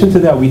in addition to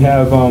that, we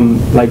have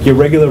like your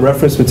regular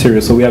reference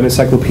material. So we have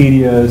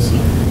encyclopedias,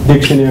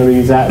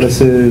 dictionaries,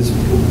 atlases,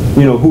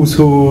 you know, who's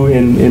who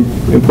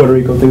in Puerto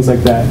Rico, things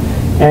like that.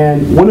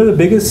 And one of the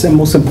biggest and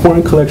most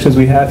important collections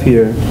we have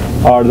here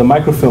are the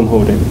microfilm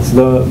holdings.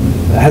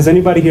 Has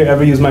anybody here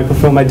ever used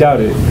microfilm? I doubt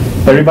it.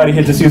 Everybody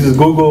here just uses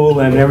Google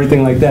and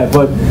everything like that.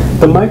 But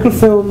the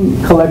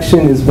microfilm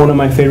collection is one of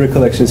my favorite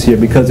collections here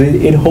because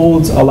it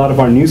holds a lot of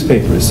our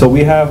newspapers. So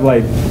we have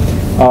like,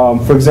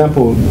 for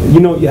example, you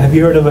know, have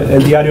you heard of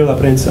El Diario La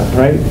Prensa,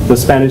 right? The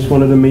Spanish,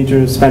 one of the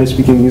major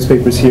Spanish-speaking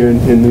newspapers here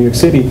in New York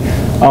City.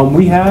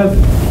 We have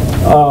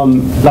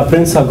La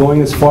Prensa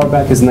going as far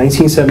back as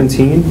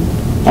 1917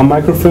 on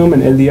microfilm,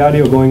 and El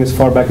Diario going as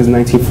far back as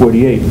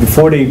 1948,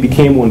 before they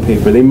became one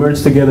paper. They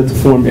merged together to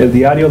form El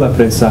Diario La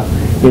Prensa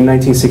in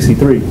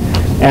 1963.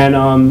 And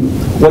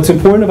what's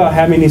important about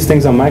having these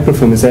things on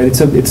microfilm is that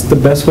it's the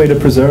best way to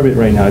preserve it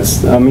right now.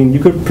 I mean,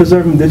 you could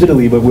preserve them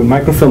digitally, but with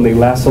microfilm, they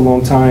last a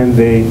long time.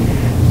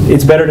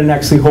 It's better than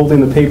actually holding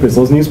the papers.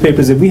 Those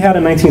newspapers, if we had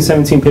a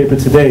 1917 paper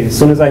today, as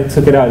soon as I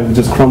took it out, it would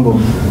just crumble.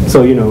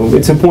 So, you know,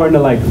 it's important to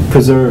like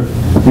preserve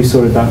these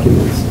sort of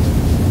documents.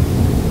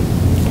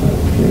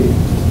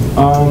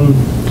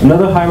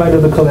 Another highlight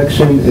of the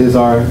collection is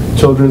our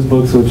children's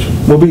books, which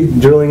we'll be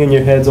drilling in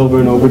your heads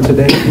over and over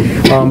today.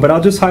 But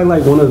I'll just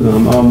highlight one of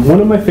them. One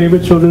of my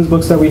favorite children's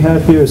books that we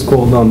have here is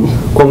called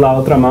Con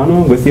la otra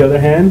mano, with the other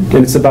hand,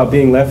 and it's about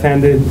being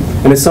left-handed.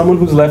 And as someone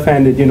who's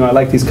left-handed, you know, I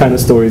like these kind of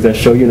stories that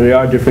show, you know, there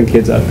are different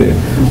kids out there.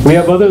 We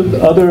have other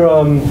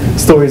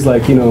stories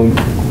like, you know,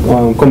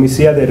 con mi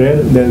silla de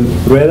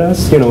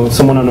ruedas, you know,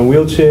 someone on a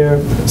wheelchair.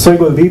 Soy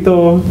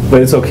gordito,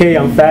 but it's okay,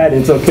 I'm fat,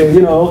 it's okay.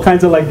 You know, all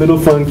kinds of like little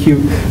fun,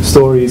 cute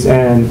stories.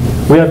 And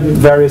we have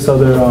various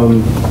other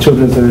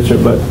children's literature,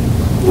 but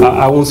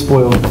I won't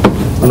spoil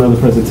another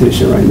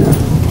presentation right now.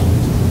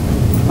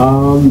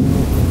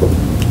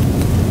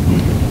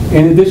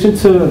 in addition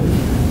to,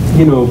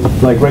 you know,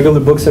 like regular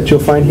books that you'll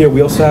find here,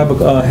 we also have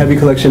a heavy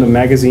collection of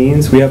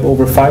magazines. We have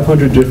over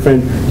 500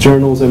 different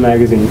journals and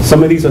magazines.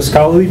 Some of these are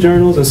scholarly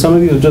journals, and some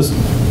of these are just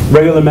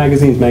regular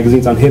magazines.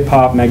 Magazines on hip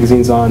hop,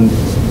 magazines on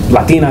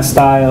Latina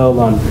style,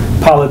 on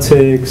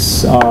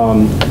politics,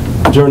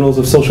 journals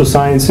of social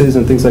sciences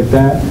and things like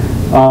that.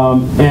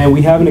 And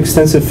we have an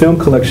extensive film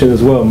collection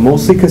as well,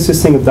 mostly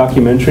consisting of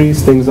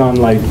documentaries, things on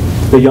like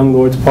the Young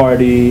Lords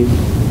Party,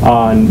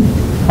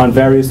 on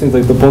various things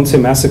like the Ponce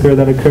massacre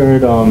that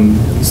occurred,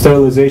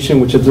 sterilization,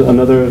 which is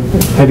another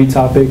heavy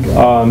topic,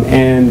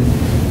 and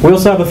we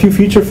also have a few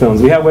feature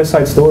films. We have West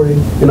Side Story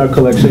in our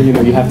collection. You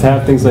know, you have to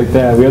have things like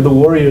that. We have The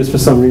Warriors for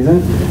some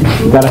reason.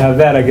 You gotta have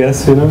that, I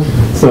guess. You know,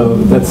 so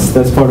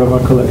that's part of our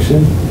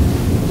collection.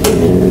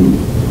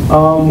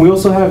 And we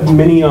also have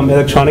many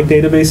electronic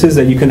databases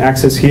that you can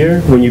access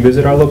here when you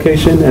visit our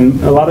location,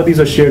 and a lot of these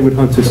are shared with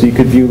hunters, so you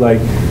could view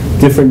like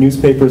different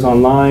newspapers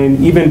online,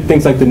 even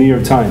things like the New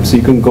York Times, so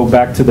you can go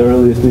back to the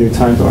earliest New York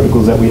Times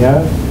articles that we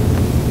have.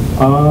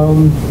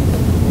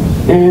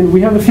 And we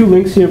have a few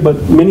links here,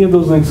 but many of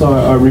those links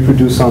are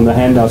reproduced on the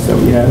handouts that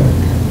we have.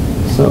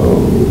 So,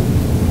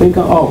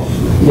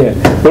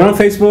 we're on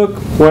Facebook,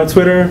 we're on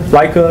Twitter.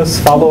 Like us,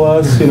 follow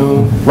us, you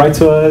know, write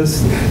to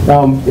us.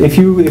 If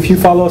you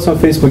follow us on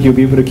Facebook, you'll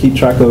be able to keep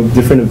track of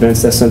different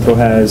events that Centro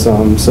has.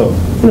 So,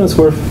 you know, it's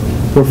worth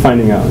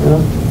finding out. You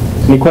know?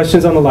 Any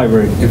questions on the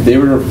library? If they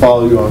were to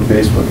follow you on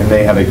Facebook and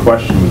they have a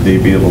question, would they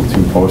be able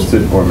to post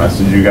it or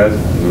message you guys,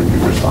 and would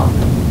you respond?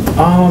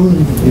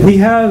 We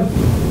have.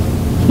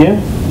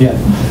 Yeah.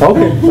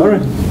 Okay. All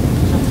right.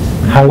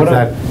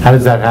 How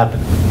does that happen?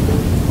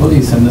 Well,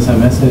 you send us a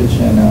message,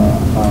 and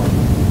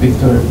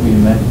Victor, we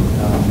met,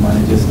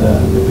 manages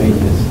the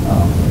pages.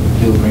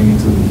 He'll bring it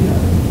to the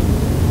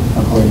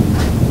according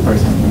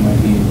person who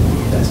might be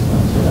best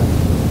for that.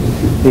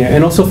 Yeah,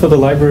 and also for the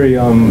library,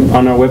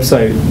 on our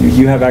website,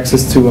 you have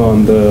access to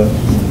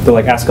the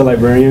like Ask a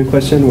Librarian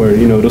question, where,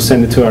 you know, it'll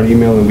send it to our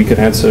email and we can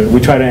answer. We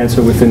try to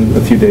answer within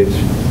a few days.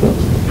 So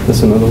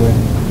that's another way.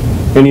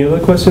 Any other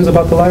questions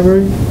about the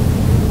library?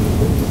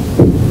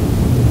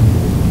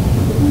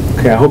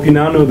 Okay, I hope you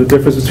now know the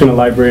difference between a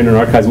librarian and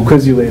an archives. We'll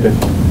quiz you later.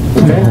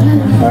 Okay?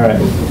 All right.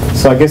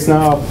 So I guess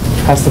now I'll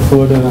pass the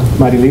floor to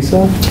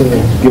Marilisa to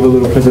give a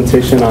little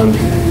presentation on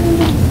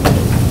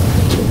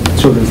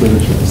children's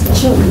literature and stuff.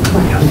 Sure.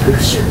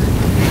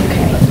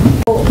 Okay.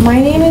 Well,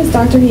 my name is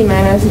Dr.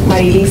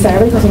 Jiménez-García.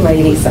 Everybody calls me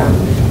Marilisa,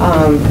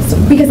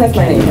 because that's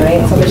my name,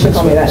 right? So they should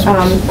call me that.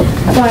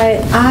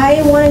 But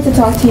I wanted to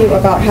talk to you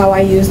about how I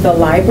use the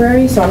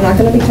library. So I'm not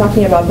going to be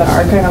talking about the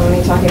archive. I'm going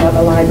to be talking about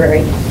the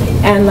library.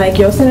 And like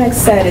Yosenex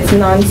said, it's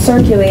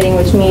non-circulating,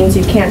 which means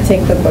you can't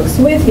take the books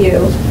with you,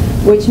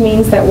 which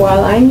means that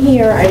while I'm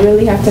here, I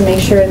really have to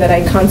make sure that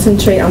I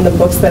concentrate on the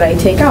books that I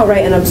take out,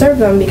 right, and observe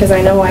them, because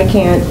I know I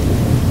can't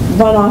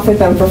run off with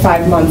them for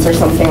 5 months or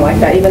something like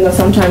that, even though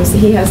sometimes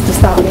he has to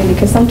stop me,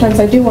 because sometimes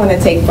I do want to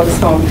take books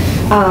home.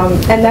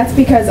 And that's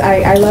because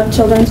I love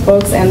children's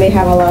books, and they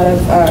have a lot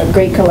of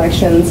great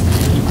collections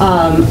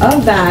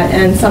of that,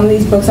 and some of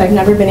these books I've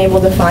never been able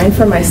to find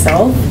for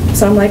myself.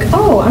 So I'm like,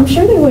 oh, I'm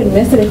sure they wouldn't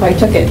miss it if I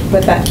took it,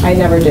 but that I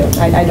never do.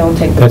 I don't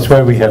take the That's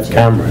why we have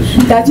cameras.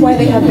 That's why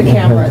they have the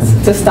cameras,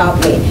 to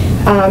stop me.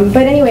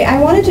 But anyway,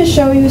 I wanted to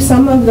show you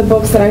some of the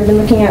books that I've been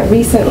looking at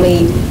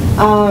recently,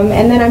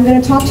 and then I'm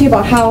going to talk to you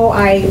about how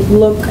I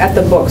look at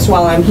the books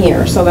while I'm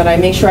here, so that I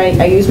make sure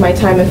I use my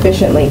time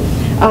efficiently.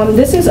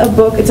 This is a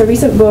book, it's a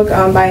recent book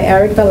by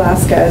Eric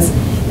Velasquez,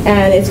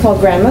 and it's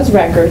called Grandma's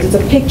Records. It's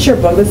a picture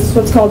book. This is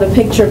what's called a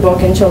picture book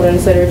in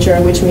children's literature,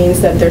 which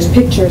means that there's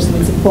pictures and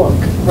it's a book,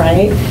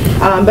 right?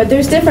 But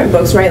there's different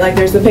books, right? Like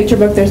there's the picture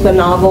book, there's the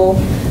novel,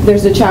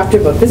 there's the chapter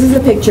book. This is a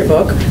picture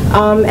book,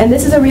 and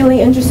this is a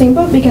really interesting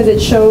book because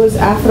it shows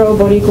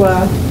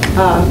Afro-Boricua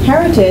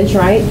heritage,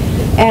 right?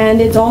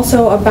 And it's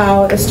also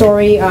about a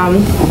story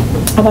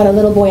about a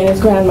little boy and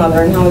his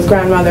grandmother, and how his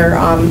grandmother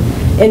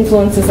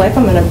influenced his life.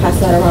 I'm going to pass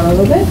that around a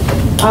little bit.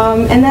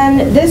 And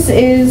then this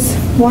is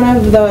one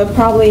of the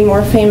probably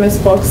more famous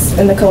books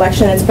in the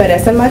collection. It's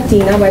Pereza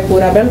Martina by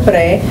Pura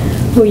Belpré,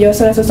 who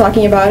Yosenex was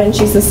talking about, and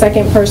she's the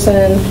second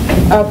person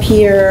up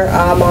here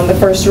on the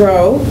first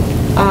row.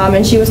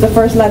 And she was the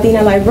first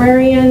Latina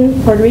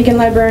librarian, Puerto Rican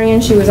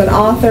librarian. She was an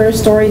author,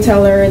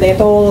 storyteller, de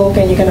todo,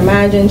 and you can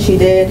imagine she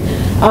did.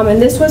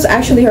 And this was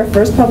actually her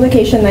first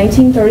publication,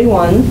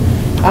 1931.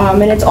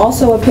 And it's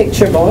also a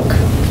picture book.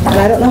 And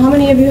I don't know how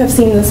many of you have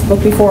seen this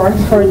book before or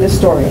heard this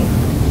story.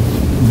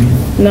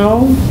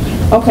 No?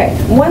 Okay.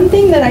 One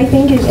thing that I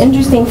think is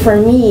interesting for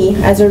me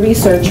as a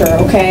researcher,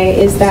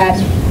 okay, is that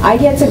I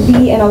get to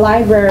be in a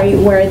library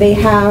where they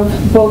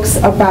have books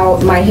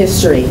about my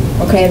history,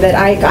 okay, that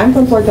I'm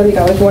from Puerto Rico,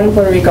 I was born in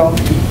Puerto Rico,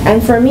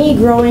 and for me,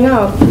 growing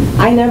up,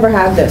 I never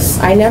had this.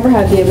 I never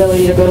had the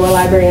ability to go to a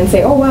library and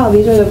say, oh wow,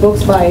 these are the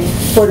books by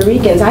Puerto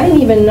Ricans. I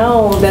didn't even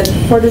know that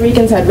Puerto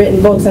Ricans had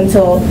written books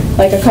until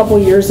like a couple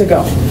years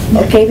ago,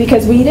 okay,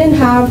 because we didn't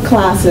have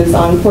classes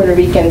on Puerto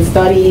Rican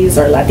studies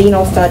or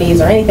Latino studies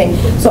or anything.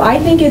 So I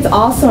think it's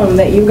awesome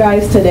that you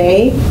guys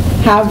today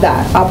have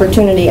that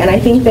opportunity. And I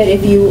think that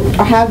if you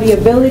have the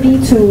ability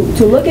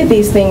to look at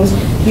these things,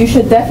 you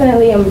should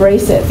definitely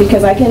embrace it,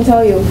 because I can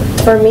tell you,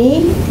 for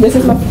me, this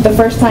is the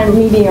first time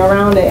me being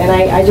around it, and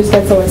I just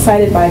get so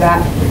excited by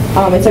that.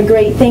 It's a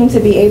great thing to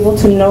be able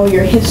to know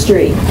your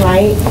history,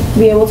 right? To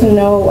be able to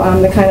know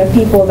the kind of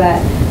people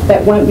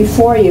that went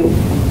before you.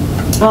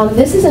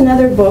 This is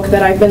another book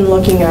that I've been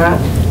looking at,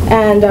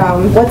 and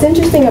what's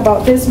interesting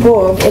about this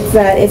book is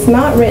that it's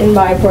not written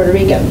by a Puerto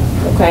Rican,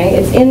 okay?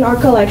 It's in our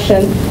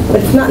collection, but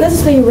it's not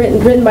necessarily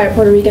written by a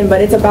Puerto Rican,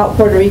 but it's about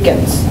Puerto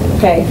Ricans,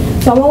 okay?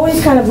 So I'm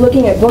always kind of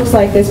looking at books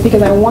like this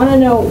because I want to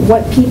know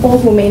what people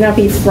who may not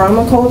be from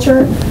a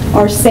culture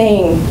are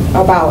saying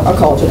about a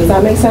culture. Does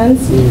that make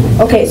sense?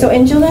 Okay, so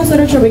in children's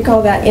literature we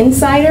call that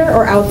insider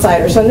or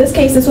outsider. So in this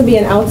case, this would be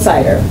an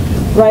outsider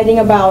writing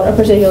about a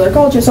particular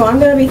culture. So I'm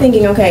going to be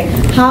thinking, okay,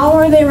 how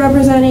are they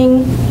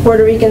representing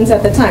Puerto Ricans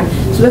at the time?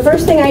 So the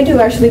first thing I do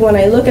actually when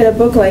I look at a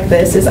book like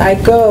this is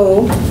I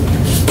go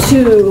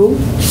to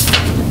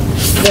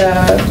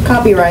the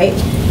copyright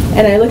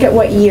and I look at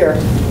what year,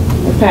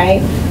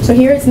 okay? So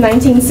here it's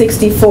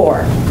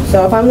 1964.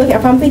 So if I'm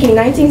thinking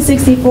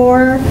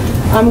 1964,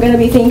 I'm going to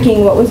be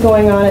thinking what was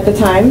going on at the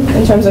time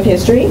in terms of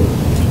history.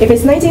 If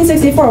it's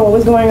 1964, what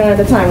was going on at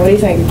the time? What do you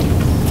think?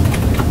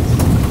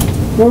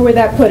 Where would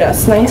that put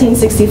us?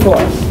 1964.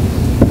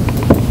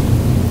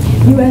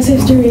 U.S.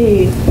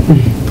 history.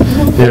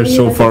 They're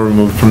so far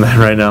removed from that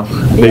right now.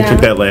 They Yeah.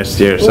 took that last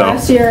year. So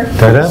Last year.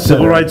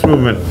 Civil rights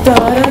movement.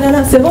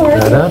 Civil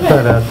rights movement.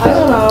 I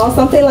don't know,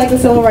 something like the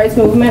civil rights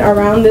movement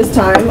around this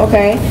time,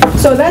 okay?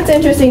 So that's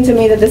interesting to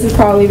me that this is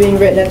probably being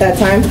written at that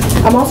time.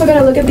 I'm also going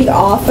to look at the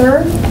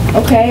author,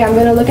 okay? I'm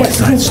going to look at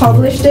who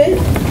published it,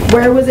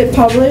 where was it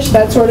published,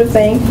 that sort of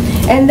thing.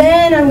 And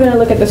then I'm going to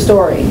look at the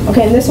story,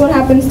 okay? And this one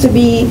happens to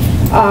be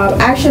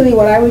actually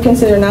what I would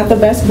consider not the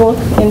best book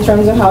in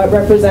terms of how it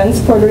represents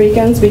Puerto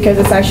Ricans, because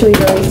it's actually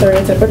very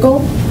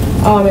stereotypical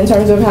in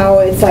terms of how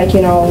it's like,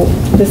 you know,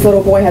 this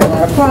little boy had a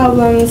lot of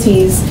problems,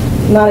 he's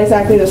not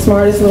exactly the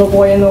smartest little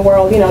boy in the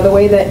world, you know, the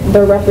way that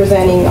they're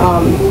representing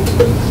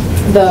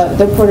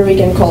the Puerto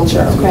Rican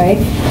culture,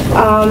 okay?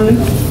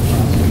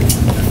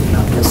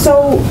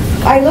 So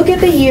I look at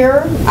the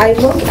year, I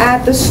look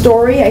at the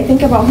story, I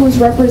think about who's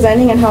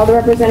representing and how the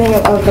representing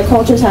of the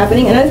culture is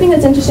happening. Another thing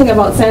that's interesting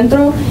about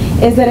Centro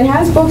is that it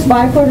has books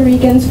by Puerto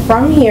Ricans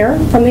from here,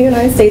 from the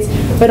United States,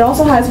 but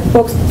also has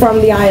books from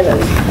the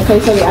island. Okay,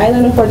 so the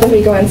island of Puerto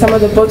Rico and some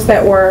of the books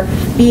that were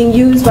being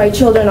used by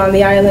children on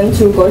the island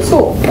to go to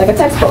school, like a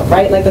textbook,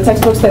 right? Like the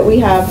textbooks that we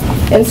have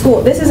in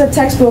school. This is a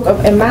textbook,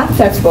 a math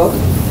textbook,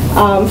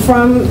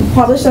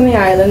 published on the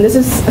island. This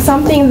is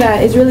something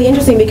that is really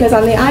interesting because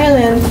on the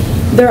island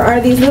there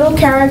are these little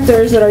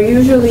characters that are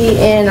usually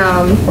in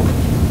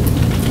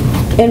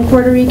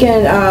Puerto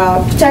Rican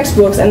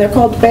textbooks, and they're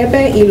called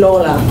Pepe y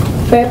Lola.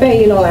 Pepe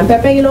y Lola. And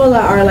Pepe y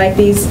Lola are like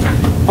these,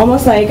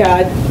 almost like,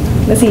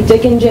 let's see,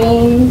 Dick and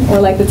Jane,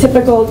 or like the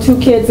typical two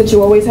kids that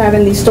you always have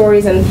in these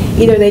stories, and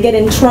either they get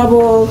in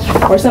trouble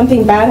or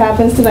something bad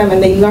happens to them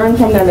and they learn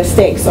from their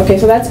mistakes. Okay,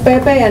 so that's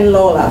Pepe and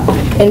Lola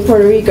in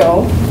Puerto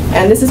Rico.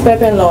 And this is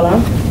Pepe and Lola.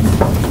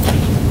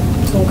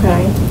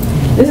 Okay.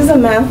 This is a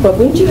math book.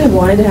 Wouldn't you have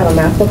wanted to have a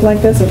math book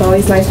like this with all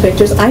these nice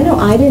pictures? I know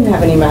I didn't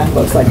have any math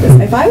books like this.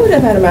 If I would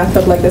have had a math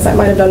book like this, I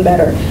might have done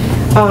better.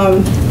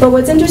 But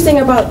what's interesting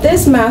about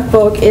this math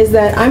book is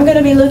that I'm going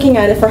to be looking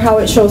at it for how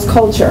it shows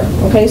culture.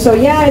 Okay, so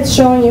yeah, it's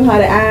showing you how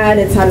to add,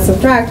 it's how to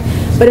subtract,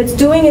 but it's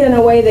doing it in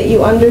a way that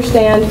you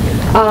understand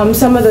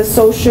some of the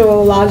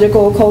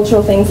sociological,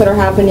 cultural things that are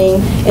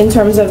happening in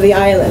terms of the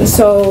island.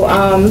 So,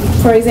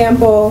 for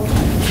example,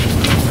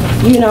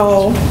 you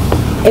know,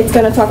 it's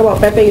going to talk about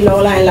Pepe y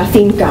Lola en la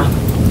finca,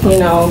 you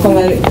know, con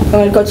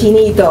el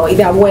cochinito y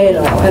de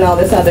abuelo and all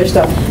this other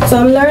stuff. So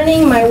I'm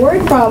learning my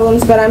word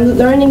problems, but I'm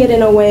learning it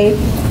in a way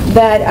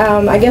that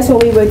I guess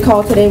what we would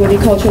call today would be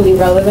culturally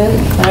relevant,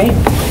 right?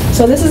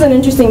 So this is an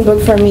interesting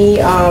book for me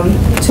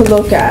to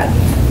look at.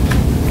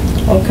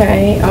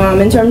 Okay,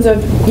 in terms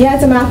of, yeah,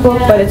 it's a math book,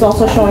 but it's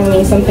also showing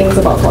me some things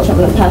about culture. I'm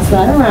going to pass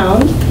that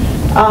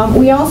around.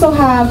 We also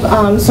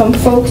have some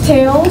folk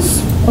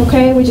tales,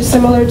 okay, which is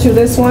similar to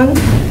this one.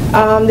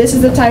 This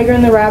is The Tiger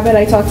and the Rabbit.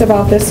 I talked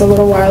about this a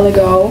little while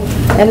ago.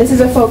 And this is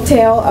a folk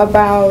tale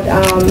about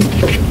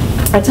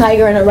a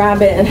tiger and a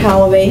rabbit and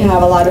how they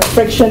have a lot of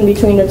friction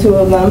between the two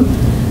of them.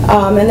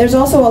 And there's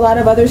also a lot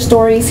of other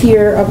stories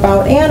here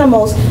about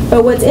animals.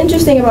 But what's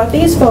interesting about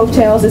these folk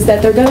tales is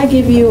that they're going to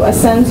give you a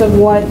sense of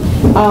what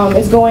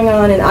is going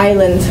on in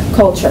island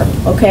culture,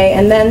 okay?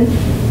 And then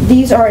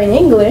these are in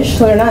English,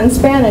 so they're not in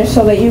Spanish,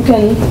 so that you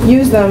can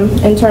use them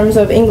in terms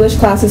of English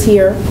classes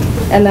here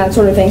and that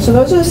sort of thing. So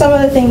those are some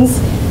of the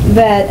things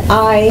that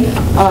I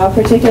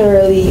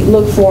particularly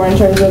look for in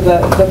terms of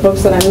the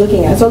books that I'm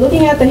looking at. So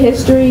looking at the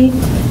history,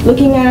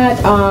 looking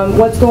at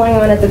what's going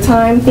on at the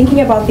time,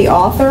 thinking about the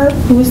author.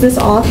 Who's this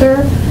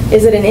author?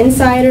 Is it an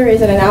insider?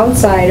 Is it an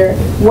outsider?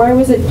 Where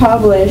was it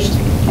published?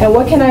 And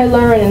what can I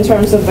learn in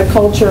terms of the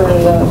culture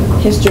and the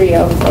history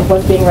of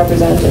what's being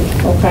represented?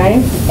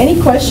 Okay?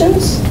 Any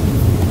questions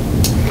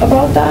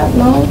about that?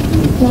 No?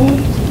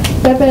 No?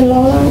 Pepe and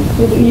Lola?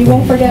 You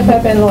won't forget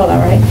Pepe and Lola,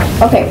 right?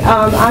 Okay,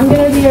 I'm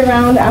going to be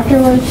around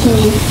afterwards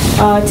to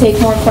take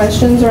more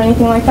questions or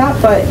anything like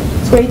that, but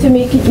it's great to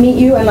meet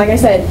you, and like I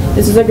said,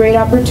 this is a great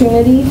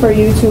opportunity for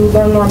you to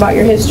learn more about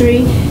your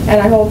history,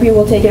 and I hope you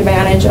will take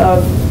advantage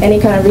of any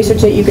kind of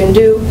research that you can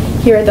do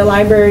here at the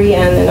library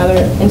and in other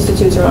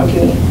institutes around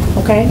CUNY,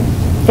 okay?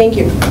 Thank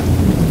you.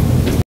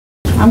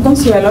 I'm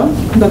Consuelo,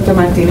 Dr.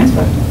 Martinez,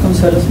 but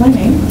Consuelo is my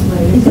name, as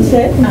Marilisa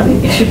said,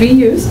 and it should be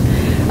used.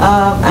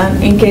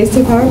 And in case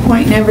the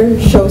PowerPoint never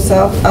shows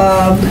up,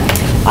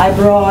 I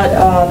brought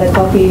the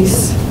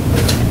copies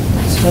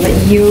so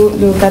that you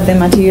look at the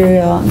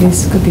material.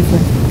 This could be for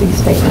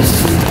these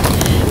papers,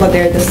 but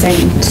they're the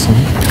same.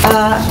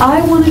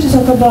 I wanted to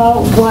talk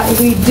about what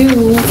we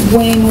do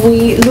when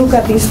we look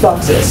at these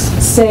boxes.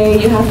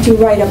 Say you have to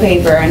write a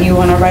paper and you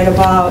want to write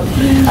about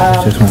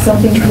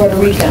something Puerto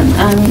Rican,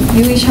 and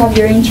you each have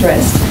your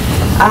interests.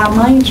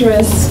 My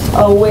interests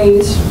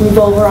always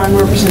revolve around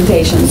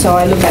representation, so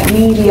I look at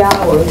media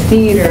or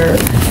theater,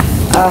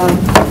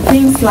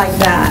 things like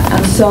that.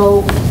 And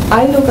so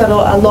I look at a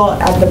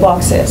lot at the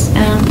boxes,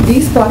 and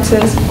these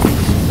boxes,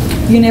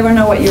 you never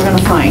know what you're going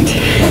to find.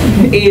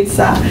 It's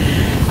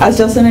as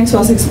Yosenex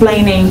was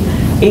explaining,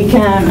 it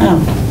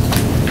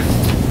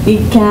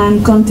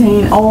can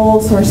contain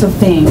all sorts of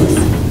things,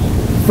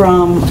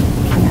 from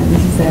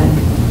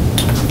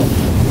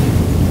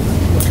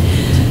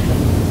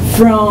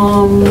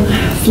from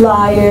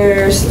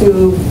flyers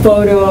to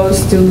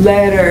photos to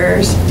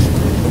letters.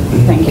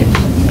 Thank you.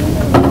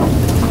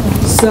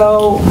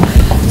 So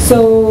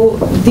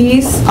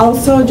these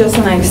also, just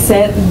like I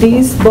said,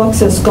 these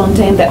boxes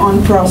contain the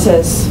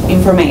unprocessed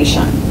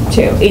information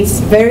too. It's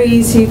very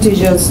easy to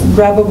just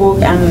grab a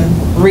book and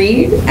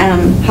read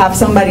and have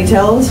somebody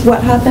tell us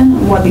what happened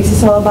and what this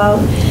is all about.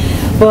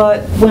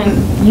 But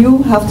when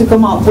you have to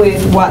come up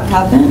with what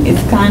happened,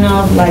 it's kind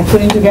of like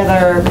putting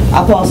together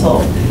a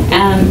puzzle.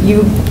 And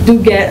you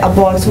do get a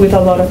box with a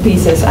lot of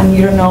pieces and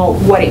you don't know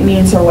what it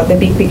means or what the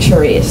big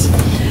picture is.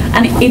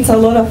 And it's a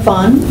lot of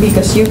fun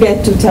because you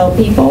get to tell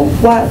people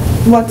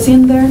what's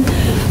in there,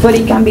 but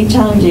it can be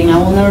challenging. I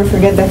will never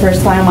forget the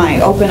first time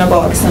I opened a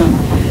box and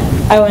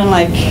I went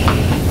like,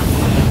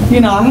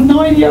 I have no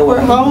idea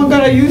how I'm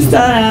going to use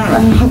that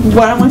and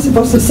what am I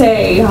supposed to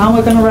say, how am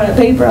I going to write a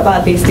paper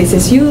about this. This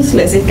is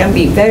useless. It can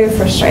be very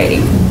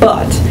frustrating,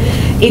 but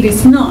it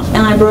is not.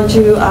 And I brought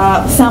you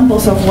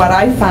samples of what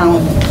I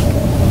found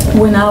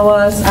when I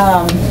was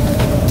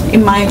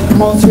in my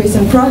most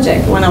recent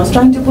project, when I was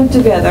trying to put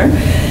together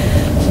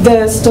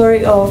the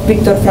story of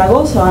Victor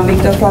Fragoso. And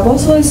Victor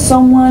Fragoso is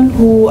someone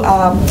who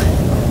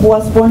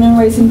was born and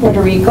raised in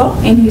Puerto Rico.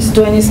 In his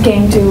 20s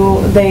came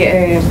to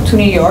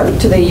New York,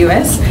 to the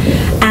US,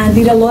 and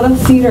did a lot of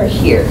theater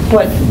here.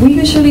 But we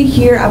usually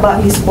hear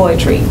about his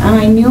poetry. And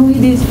I knew he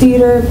did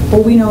theater,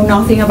 but we know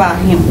nothing about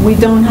him. We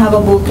don't have a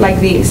book like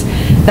this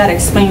that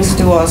explains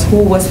to us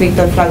who was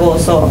Victor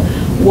Fragoso,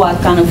 what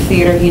kind of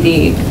theater he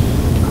did,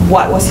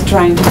 what was he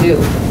trying to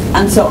do.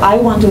 And so I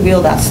want to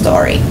build that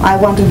story. I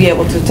want to be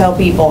able to tell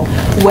people,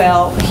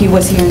 well, he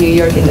was here in New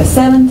York in the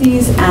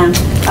 70s, and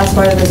as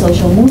part of the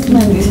social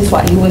movement, this is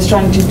what he was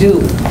trying to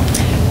do.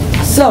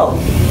 So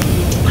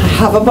I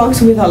have a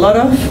box with a lot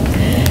of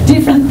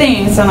different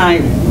things, and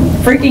I'm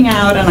freaking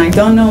out, and I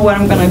don't know what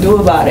I'm going to do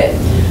about it.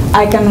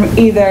 I can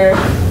either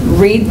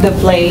read the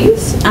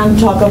plays and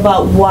talk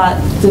about what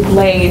the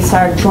plays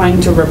are trying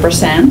to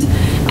represent,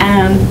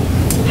 and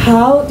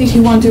how did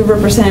he want to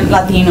represent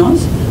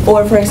Latinos.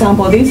 Or, for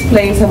example, this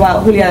play is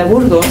about Julia de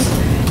Burgos,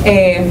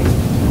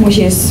 which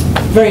is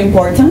very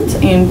important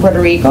in Puerto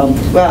Rico.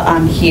 Well,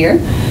 I'm here,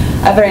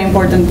 a very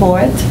important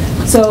poet.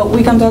 So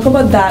we can talk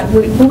about that,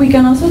 but we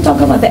can also talk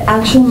about the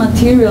actual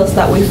materials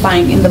that we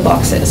find in the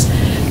boxes.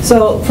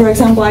 So, for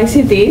example, I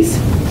see this,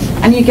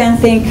 and you can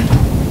think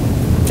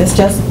it's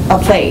just a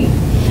play.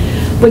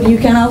 But you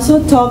can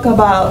also talk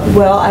about,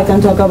 well, I can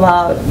talk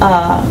about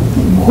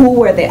who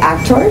were the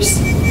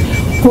actors,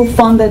 who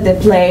funded the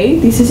play.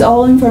 This is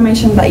all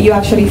information that you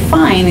actually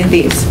find in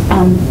this.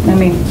 Let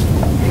me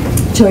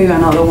show you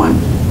another one,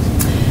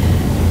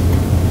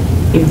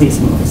 if this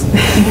moves.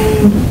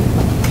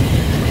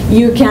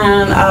 You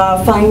can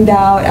find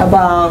out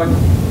about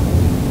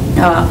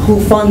who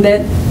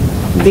funded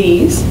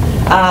these.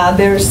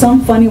 There's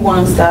some funny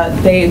ones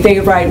that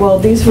they write, well,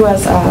 this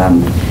was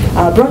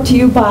brought to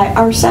you by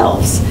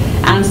ourselves.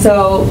 And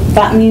so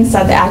that means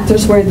that the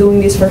actors were doing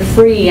this for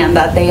free, and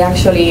that they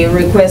actually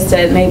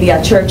requested maybe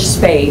a church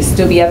space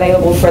to be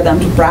available for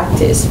them to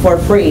practice for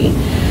free.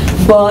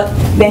 But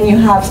then you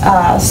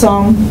have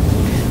some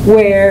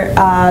where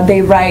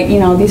they write,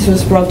 this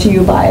was brought to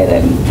you by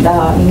the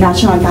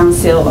National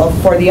Council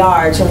for the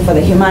Arts or for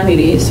the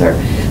Humanities,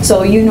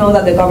 so you know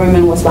that the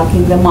government was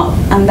backing them up.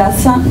 And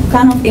that's some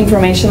kind of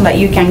information that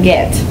you can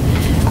get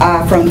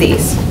from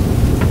this.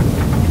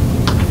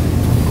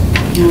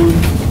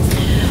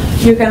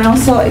 You can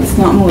also, it's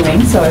not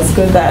moving, so it's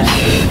good that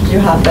you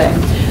have that.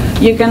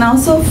 You can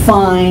also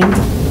find,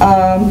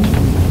 let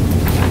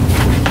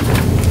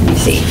me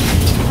see.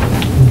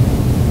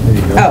 There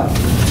you go. Oh,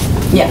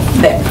 yeah,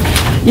 there.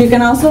 You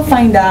can also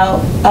find out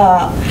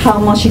how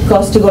much it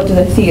costs to go to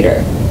the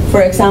theater.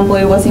 For example,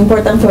 it was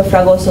important for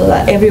Fragoso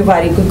that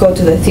everybody could go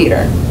to the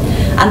theater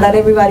and that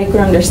everybody could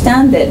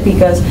understand it,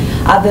 because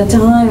at the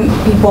time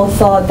people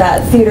thought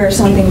that theater is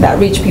something that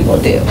rich people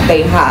do.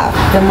 They have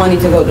the money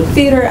to go to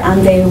theater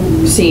and they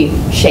see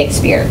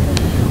Shakespeare.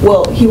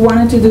 Well, he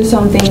wanted to do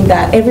something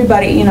that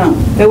everybody, you know,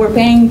 they were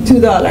paying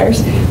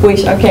 $2,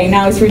 which, okay,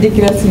 now it's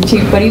ridiculously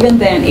cheap, but even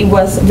then it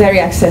was very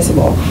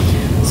accessible.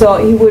 So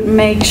he would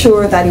make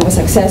sure that it was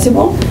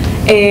accessible.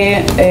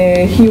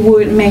 He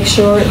would make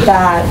sure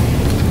that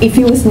if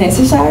it was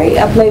necessary,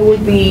 a play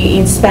would be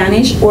in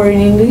Spanish or in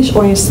English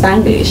or in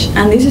Spanglish.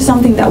 And this is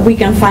something that we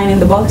can find in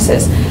the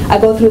boxes. I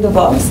go through the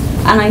box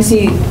and I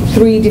see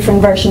 3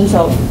 different versions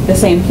of the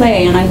same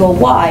play and I go,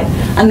 why?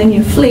 And then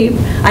you flip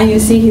and you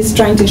see he's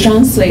trying to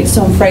translate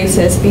some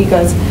phrases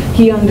because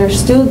he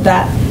understood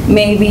that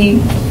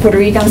maybe Puerto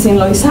Ricans in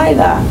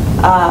Loisaida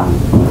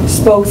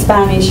spoke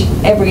Spanish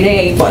every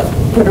day, but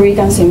Puerto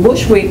Ricans in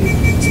Bushwick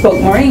spoke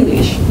more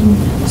English.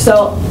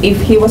 So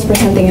if he was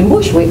presenting in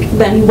Bushwick,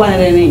 then he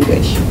wanted it in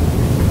English.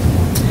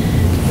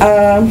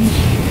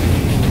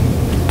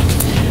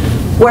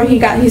 Where he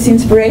got his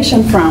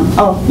inspiration from?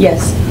 Oh,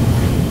 yes.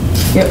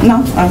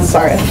 No, I'm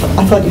sorry,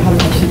 I thought you had a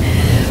question.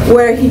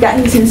 Where he got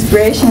his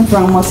inspiration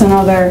from was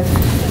another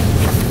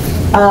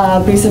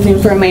piece of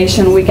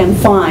information we can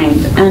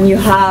find. And you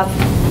have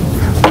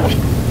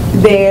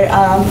there,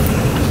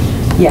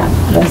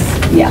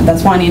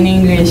 that's one in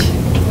English,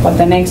 but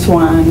the next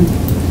one,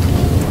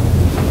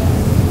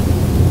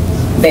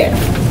 there.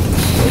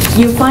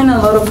 You find a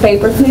lot of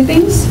paper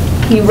clippings.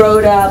 He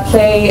wrote a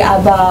play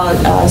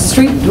about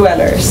street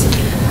dwellers,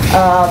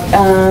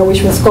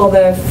 which was called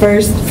the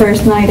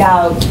First Night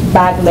Out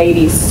Bad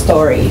Ladies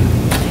Story.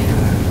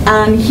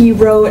 And he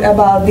wrote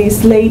about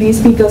these ladies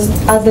because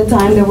at the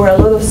time there were a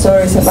lot of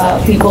stories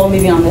about people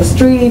living on the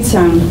streets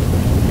and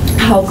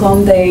how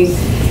come they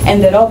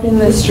ended up in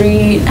the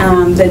street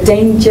and the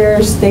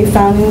dangers they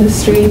found in the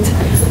street.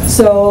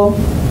 So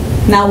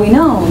now we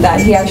know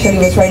that he actually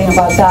was writing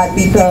about that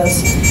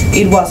because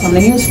it was on the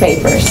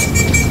newspapers.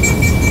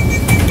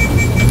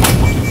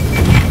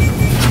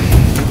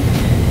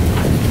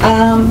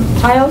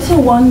 I also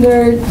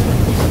wondered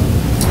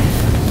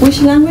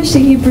which language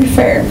did he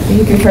prefer?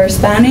 Did he prefer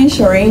Spanish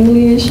or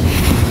English?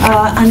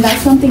 And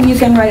that's something you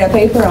can write a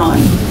paper on.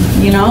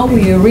 You know,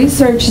 you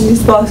research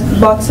these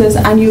boxes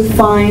and you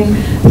find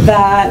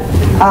that,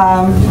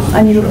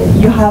 and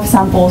you have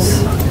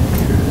samples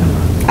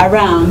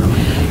around.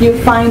 You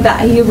find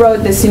that he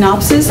wrote the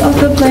synopsis of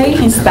the play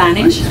in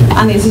Spanish,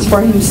 and this is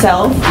for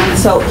himself, and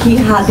so he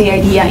had the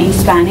idea in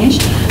Spanish,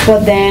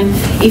 but then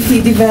if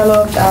he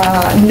developed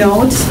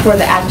notes for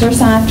the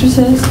actors and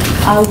actresses,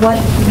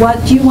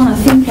 what do you want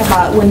to think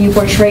about when you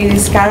portray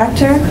this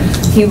character,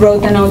 he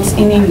wrote the notes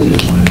in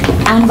English.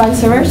 And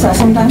vice versa,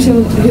 sometimes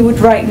he would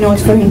write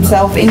notes for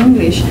himself in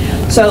English.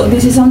 So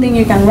this is something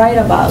you can write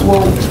about.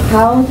 Well,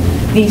 how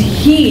did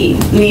he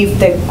leave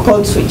the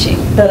code switching,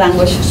 the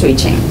language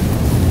switching?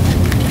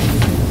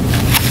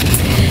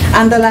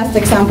 And the last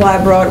example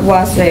I brought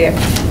was the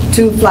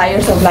 2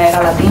 flyers of La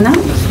Era Latina,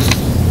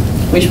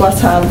 which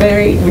is a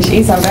very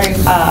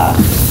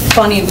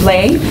funny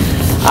play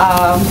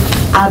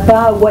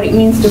about what it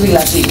means to be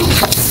Latino.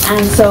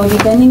 And so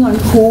depending on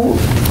who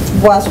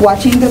was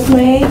watching the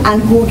play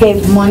and who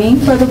gave money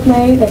for the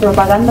play, the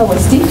propaganda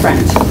was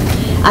different.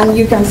 And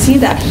you can see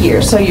that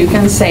here. So you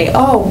can say,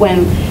 oh,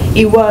 when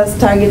it was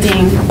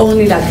targeting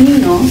only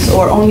Latinos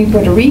or only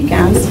Puerto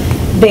Ricans,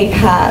 they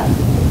had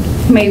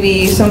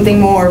maybe something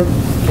more,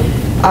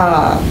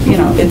 you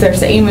know, if there's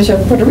the image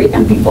of Puerto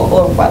Rican people,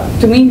 or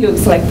what to me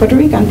looks like Puerto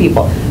Rican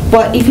people.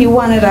 But if you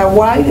wanted a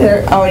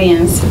wider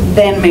audience,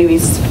 then maybe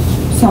it's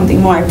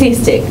something more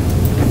artistic,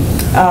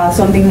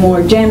 something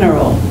more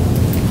general.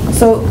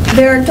 So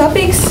there are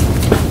topics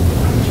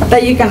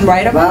that you can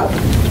write about.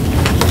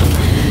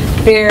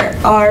 There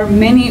are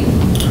many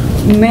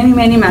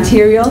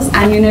materials,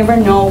 and you never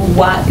know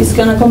what is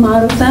going to come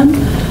out of them.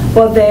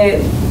 But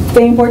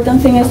the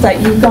important thing is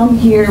that you come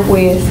here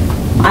with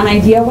an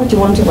idea what you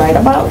want to write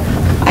about.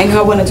 I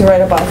know I wanted to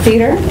write about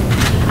theater,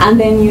 and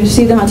then you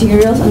see the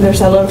materials and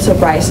there's a lot of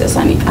surprises,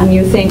 and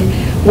you think,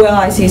 well,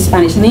 I see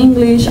Spanish and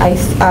English,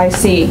 I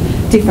see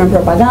different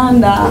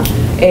propaganda,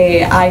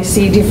 I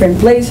see different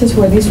places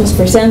where this was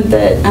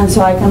presented, and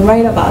so I can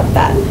write about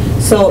that.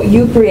 So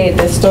you create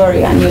the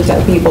story and you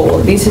tell people, well,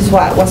 this is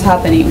what was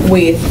happening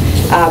with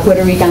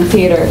Puerto Rican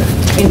theater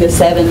in the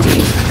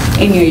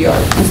 70s in New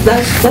York. And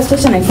that's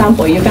just an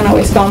example. You can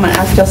always come and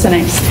ask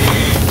Yosenex,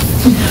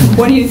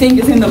 what do you think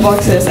is in the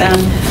boxes? And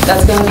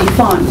that's going to be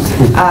fun.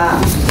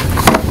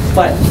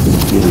 But,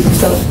 you know,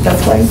 so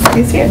that's why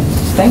he's here.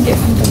 Thank you.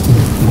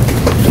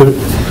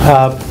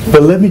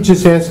 But let me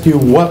just ask you,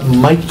 what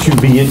might you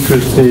be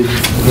interested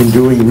in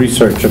doing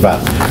research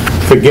about?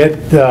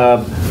 Forget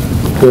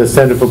the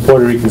Center for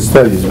Puerto Rican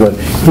Studies, but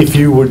if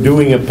you were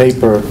doing a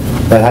paper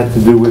that had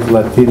to do with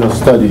Latino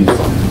studies,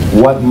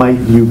 what might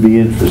you be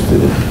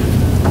interested in?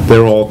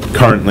 They're all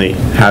currently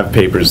have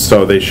papers,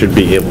 so they should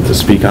be able to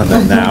speak on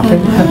them now.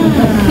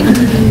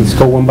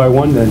 go one by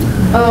one then.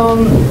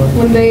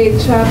 When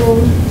they travel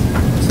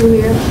to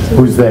here.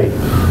 Who's they?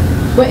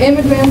 When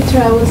immigrants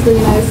travel to the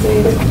United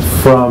States.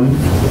 From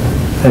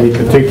any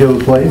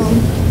particular place?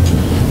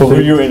 Who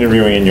are you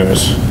interviewing in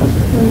yours?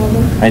 My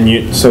mother.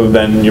 And so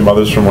then your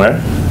mother's from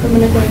where?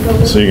 Dominican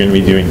Republic. So you're going to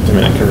be doing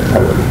Dominican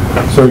Republic.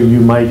 So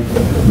you might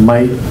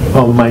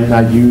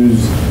not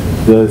use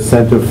the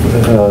Center,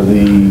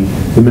 the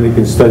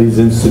Dominican Studies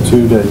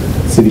Institute at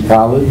City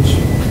College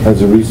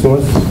as a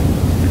resource?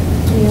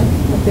 Yeah, I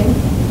think.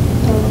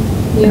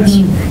 Yes.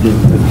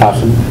 It's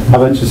possible. How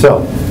about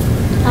yourself?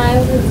 I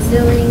was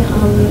doing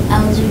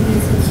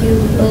LGBTQ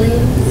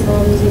bullying, so I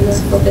was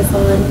just focused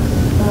on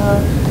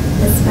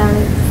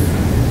Hispanics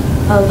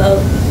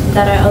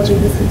that are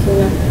LGBTQ.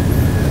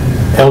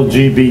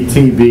 LGBT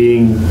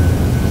being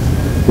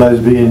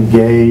lesbian,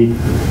 gay,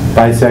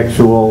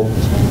 bisexual,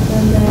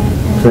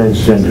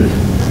 transgender.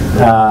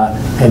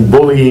 And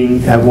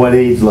bullying at what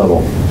age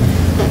level?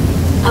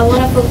 I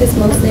want to focus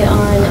mostly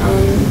on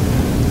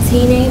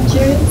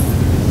teenagers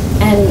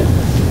and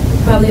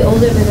probably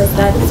older because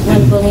that's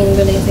when bullying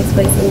really takes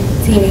place in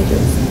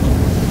teenagers.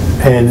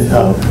 And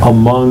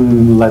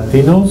among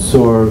Latinos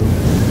or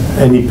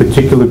any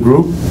particular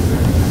group?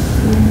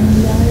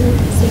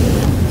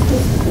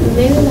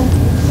 Maybe not.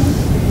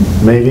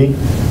 Maybe?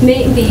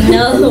 Maybe,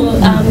 no.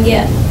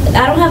 Yeah.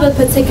 I don't have a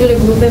particular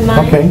group in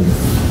mind. Okay.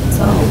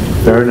 So.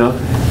 Fair enough.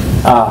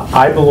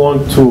 I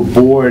belong to a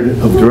board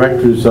of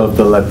directors of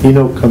the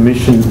Latino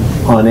Commission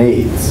on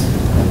AIDS,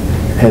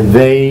 and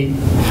they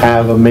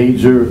have a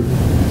major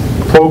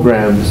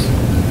programs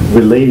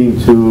relating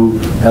to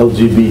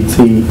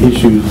LGBT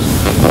issues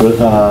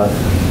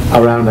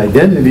around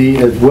identity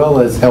as well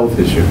as health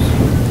issues.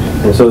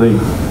 And so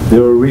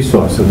they're a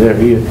resource, and they're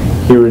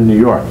here in New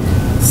York.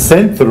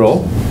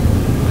 Central,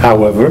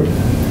 however,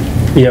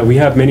 Yeah, we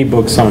have many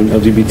books on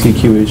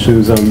LGBTQ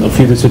issues, a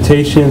few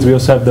dissertations. We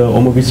also have the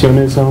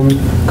Homovisiones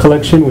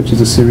collection, which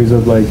is a series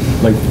of like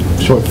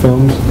short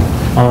films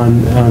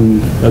on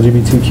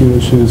LGBTQ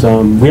issues.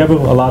 We have a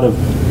lot of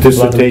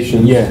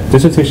dissertations.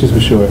 Dissertations for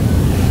sure.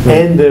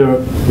 And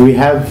we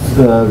have,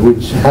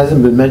 which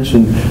hasn't been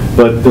mentioned,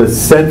 but the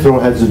Centro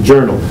has a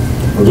journal,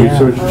 a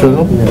research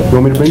journal. You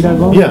want me to bring that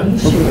along? Yeah,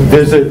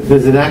 there's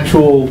an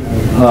actual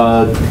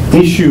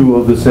issue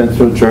of the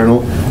Centro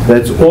Journal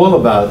that's all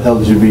about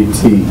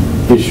LGBT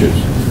issues.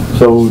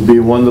 So it would be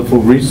a wonderful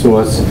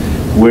resource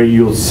where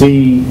you'll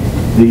see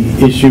the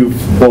issue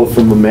both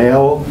from a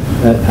male,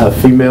 a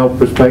female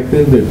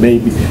perspective. There may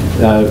be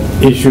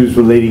issues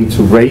relating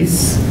to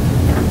race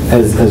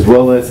as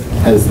well as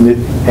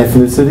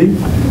ethnicity.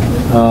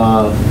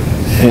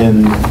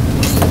 And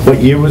what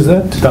year was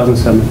that?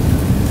 2007.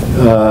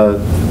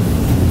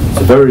 It's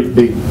a very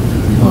big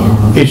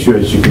issue,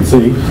 as you can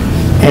see.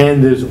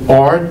 And there's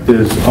art,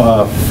 there's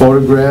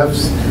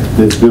photographs,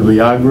 there's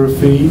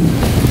bibliography,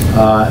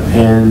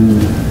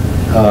 and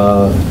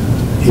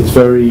it's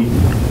very,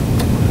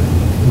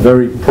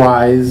 very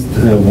prized,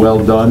 well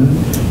done.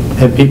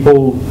 And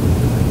people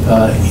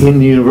in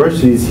the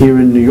universities here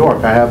in New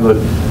York, I have a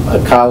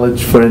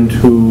college friend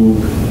who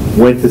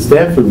went to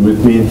Stanford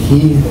with me, and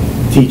he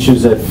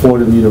teaches at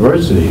Fordham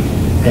University.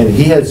 And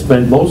he had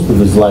spent most of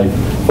his life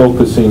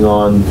focusing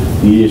on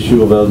the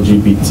issue of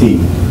LGBT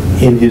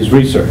in his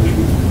research.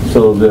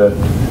 So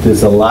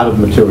there's a lot of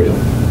material.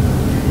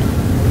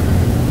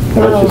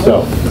 How about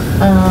yourself?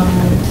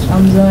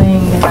 I'm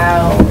doing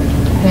how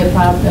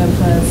hip-hop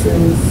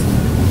influences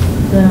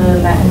the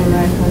Latin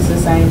American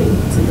society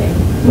today.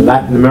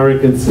 Latin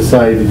American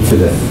society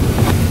today.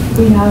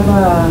 We have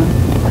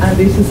and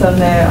this is on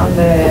the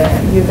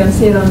you can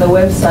see it on the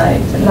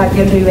website.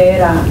 Raquel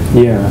Rivera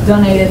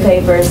donated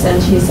papers,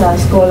 and she's a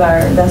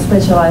scholar that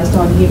specialized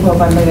on hip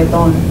hop and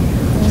reggaeton.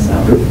 So.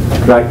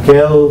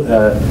 Raquel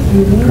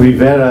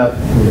Rivera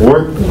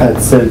worked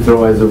at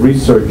Centro as a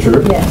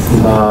researcher,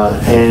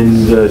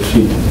 and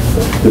she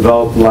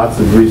developed lots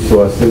of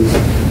resources.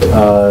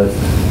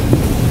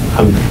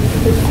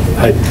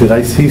 Did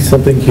I see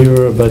something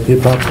here about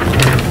hip hop?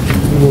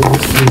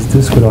 Is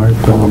this good art?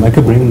 I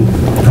could bring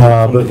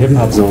the hip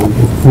hop zone.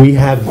 We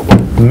have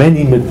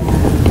many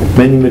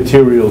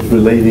materials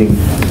relating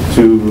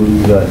to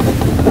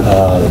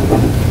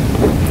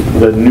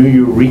the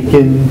new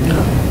Rican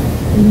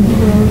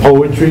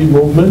poetry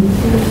movement,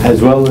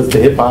 as well as the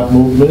hip hop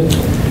movement,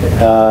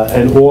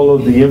 and all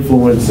of the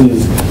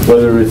influences,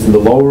 whether it's in the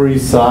Lower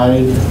East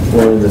Side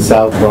or in the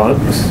South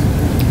Bronx.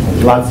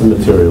 Lots of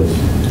materials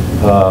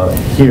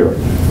here.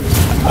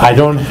 I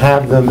don't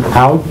have them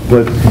out,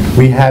 but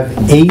we have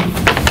 8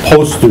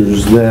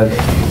 posters that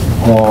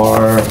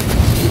are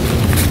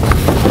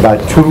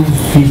about 2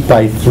 feet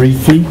by 3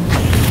 feet,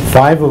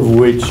 5 of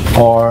which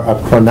are a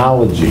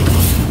chronology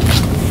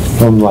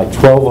from like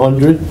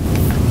 1200,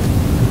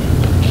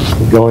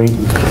 going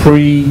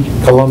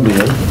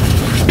pre-Columbian,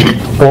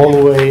 all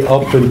the way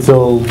up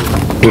until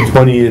the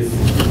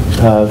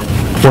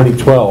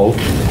 2012,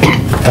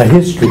 a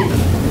history,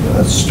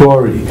 a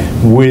story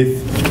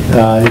with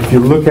if you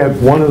look at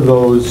one of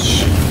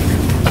those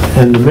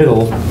in the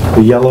middle,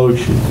 the yellow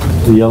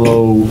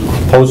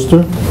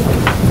poster,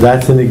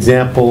 That's an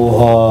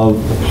example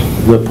of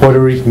the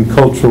Puerto Rican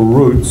cultural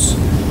roots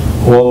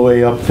all the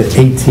way up to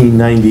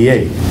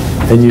 1898.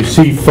 And you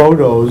see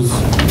photos,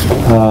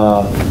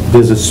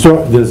 there's a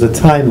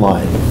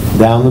timeline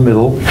down the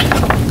middle,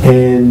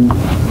 and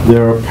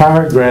there are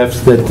paragraphs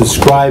that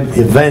describe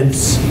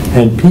events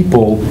and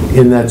people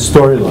in that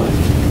storyline.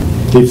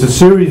 It's a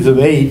series of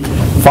 8,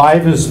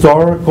 5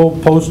 historical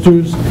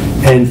posters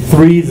and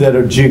 3 that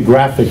are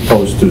geographic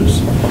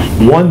posters.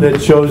 One that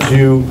shows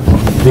you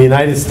the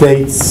United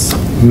States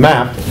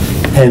map,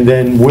 and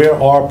then where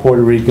are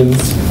Puerto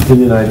Ricans in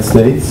the United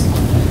States,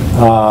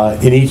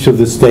 in each of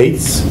the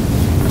states,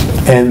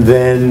 and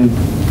then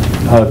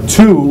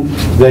 2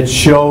 that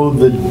show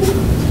the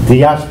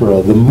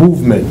diaspora, the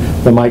movement,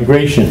 the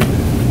migration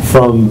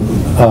from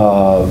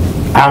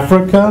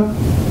Africa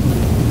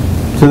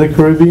to the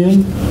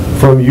Caribbean,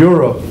 from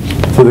Europe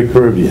to the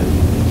Caribbean,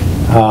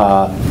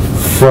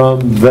 from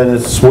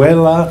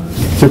Venezuela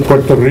to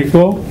Puerto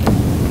Rico,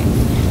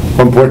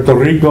 from Puerto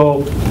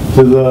Rico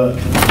to the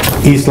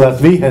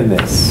Islas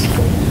Vírgenes,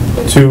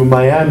 to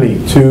Miami,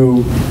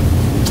 to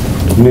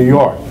New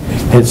York.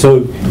 And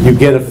so you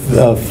get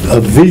a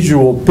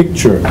visual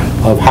picture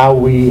of how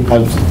we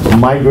have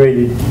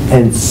migrated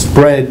and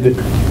spread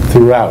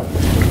throughout.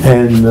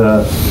 And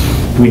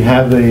we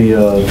have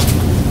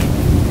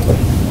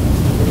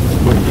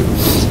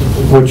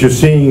what you're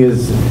seeing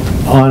is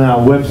on our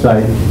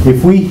website.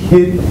 If we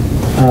hit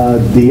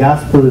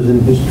Diasporas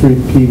in History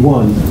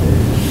P1,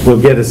 we'll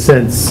get a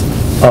sense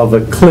of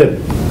a clip,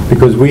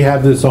 because we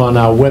have this on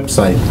our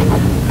website,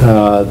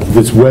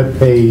 this web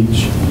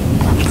page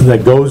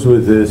that goes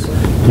with this.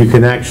 You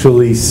can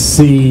actually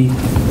see,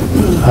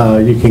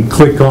 you can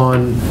click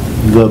on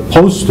the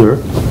poster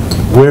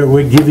where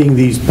we're giving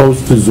these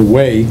posters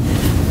away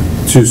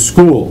to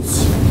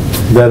schools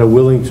that are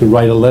willing to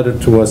write a letter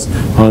to us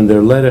on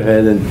their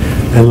letterhead and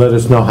let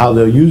us know how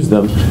they'll use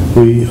them.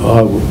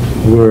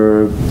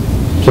 We're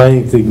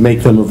planning to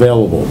make them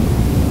available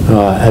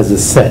as a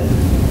set.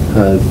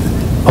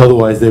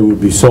 Otherwise, they would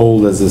be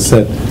sold as a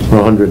set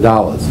for $100,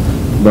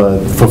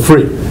 but for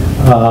free.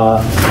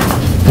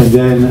 And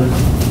then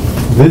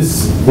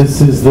this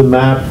is the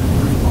map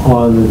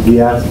on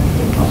the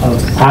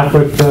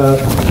Africa,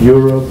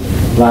 Europe,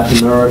 Latin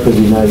America,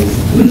 the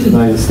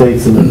United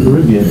States, and the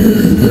Caribbean.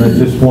 And I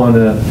just want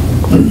to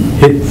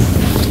hit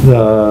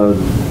the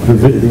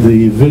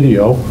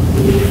video.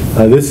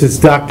 This is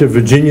Dr.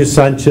 Virginia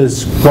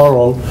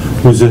Sanchez-Corral,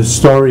 who's a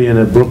historian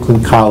at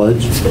Brooklyn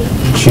College.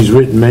 She's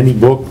written many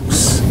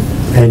books,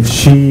 and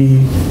she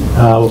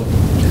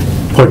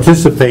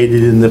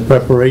participated in the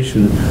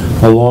preparation,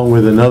 along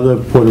with another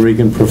Puerto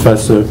Rican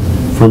professor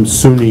from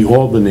SUNY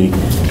Albany,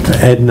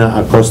 Edna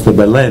Acosta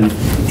Belen,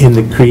 in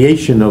the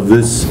creation of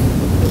this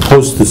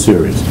poster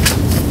series.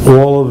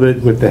 All of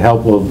it with the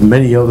help of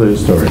many other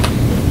historians.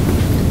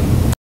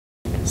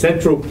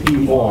 Central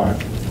PR,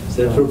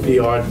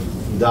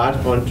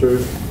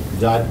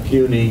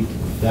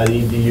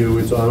 centralpr.hunter.cuny.edu.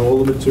 It's on all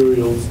the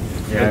materials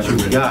that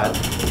you've got,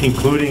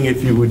 including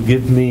if you would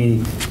give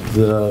me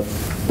the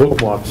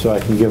bookmarks so I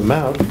can give them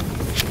out.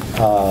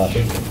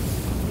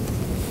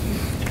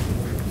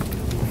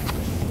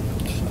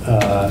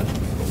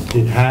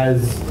 It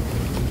has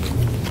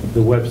the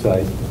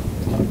website,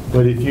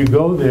 but if you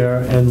go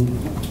there and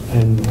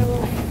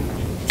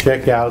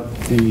check out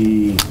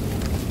the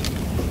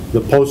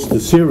poster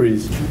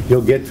series,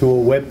 you'll get to a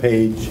web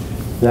page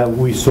that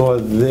we saw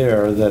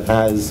there that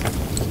has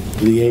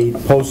the 8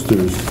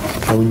 posters.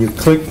 And when you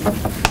click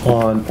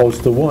on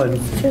poster 1,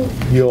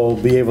 you'll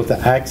be able to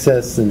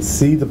access and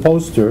see the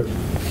poster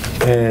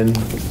and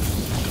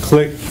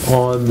click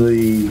on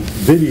the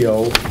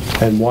video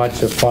and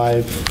watch a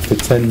 5 to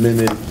 10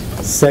 minute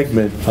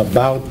segment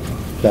about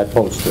that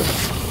poster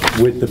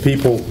with the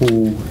people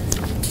who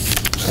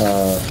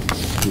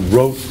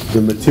wrote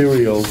the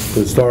material,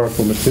 the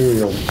historical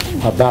material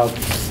about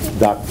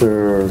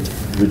Dr.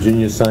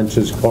 Virginia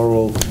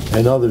Sanchez-Corral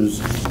and others,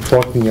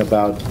 talking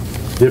about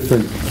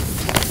different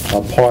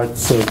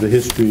parts of the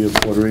history of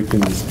Puerto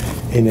Ricans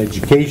in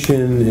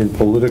education, in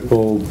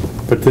political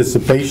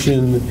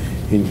participation,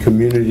 in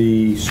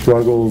community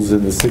struggles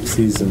in the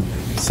 60s and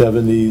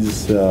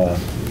 70s.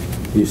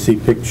 You see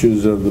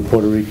pictures of the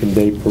Puerto Rican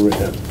Day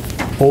Parade,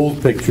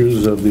 old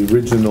pictures of the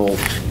original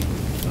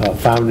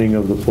founding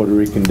of the Puerto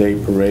Rican Day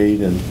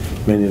Parade and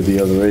many of the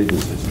other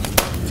agencies.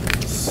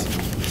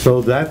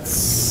 So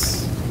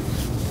that's,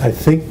 I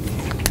think,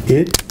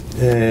 it,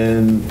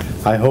 and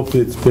I hope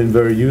it's been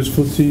very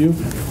useful to you.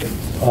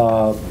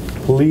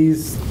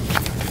 Please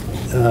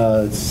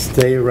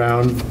stay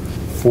around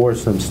for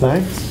some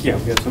snacks. Yeah,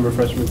 we got some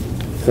refreshments.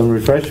 Some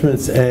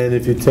refreshments, and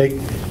if you take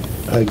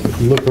a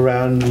look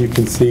around, you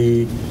can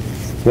see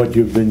what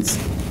you've been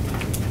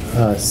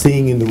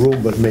seeing in the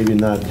room, but maybe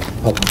not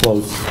up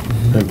close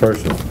and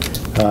personal.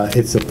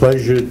 It's a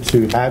pleasure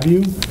to have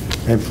you,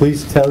 and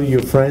please tell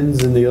your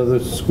friends in the other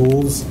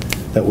schools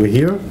that we're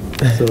here,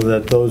 so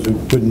that those who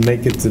couldn't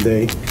make it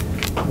today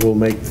will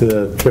make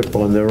the trip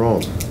on their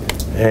own.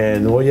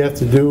 And all you have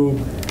to do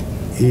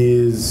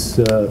is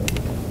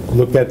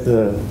look at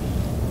the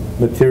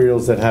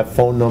materials that have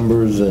phone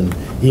numbers and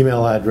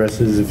email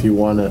addresses if you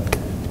want to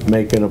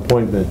make an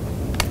appointment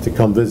to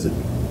come visit,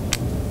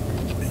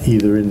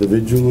 either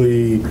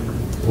individually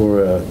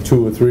or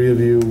 2 or 3 of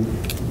you.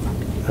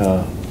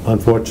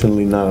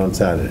 Unfortunately, not on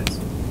Saturdays.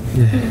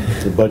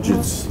 The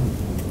budget's,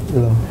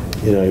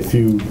 you know, if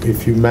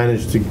you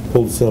manage to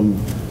pull some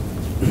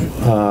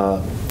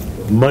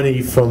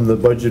money from the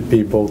budget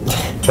people,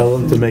 tell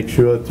them to make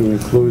sure to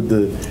include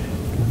the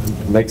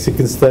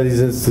Mexican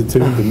Studies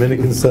Institute,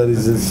 Dominican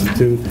Studies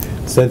Institute,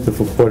 Center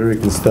for Puerto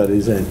Rican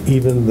Studies, and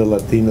even the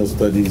Latino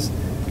Studies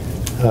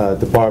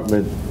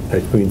department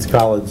at Queens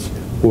College,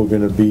 who are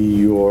going to be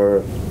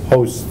your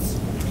hosts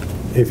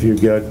if you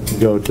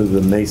go to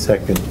the May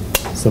 2nd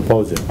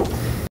Symposium.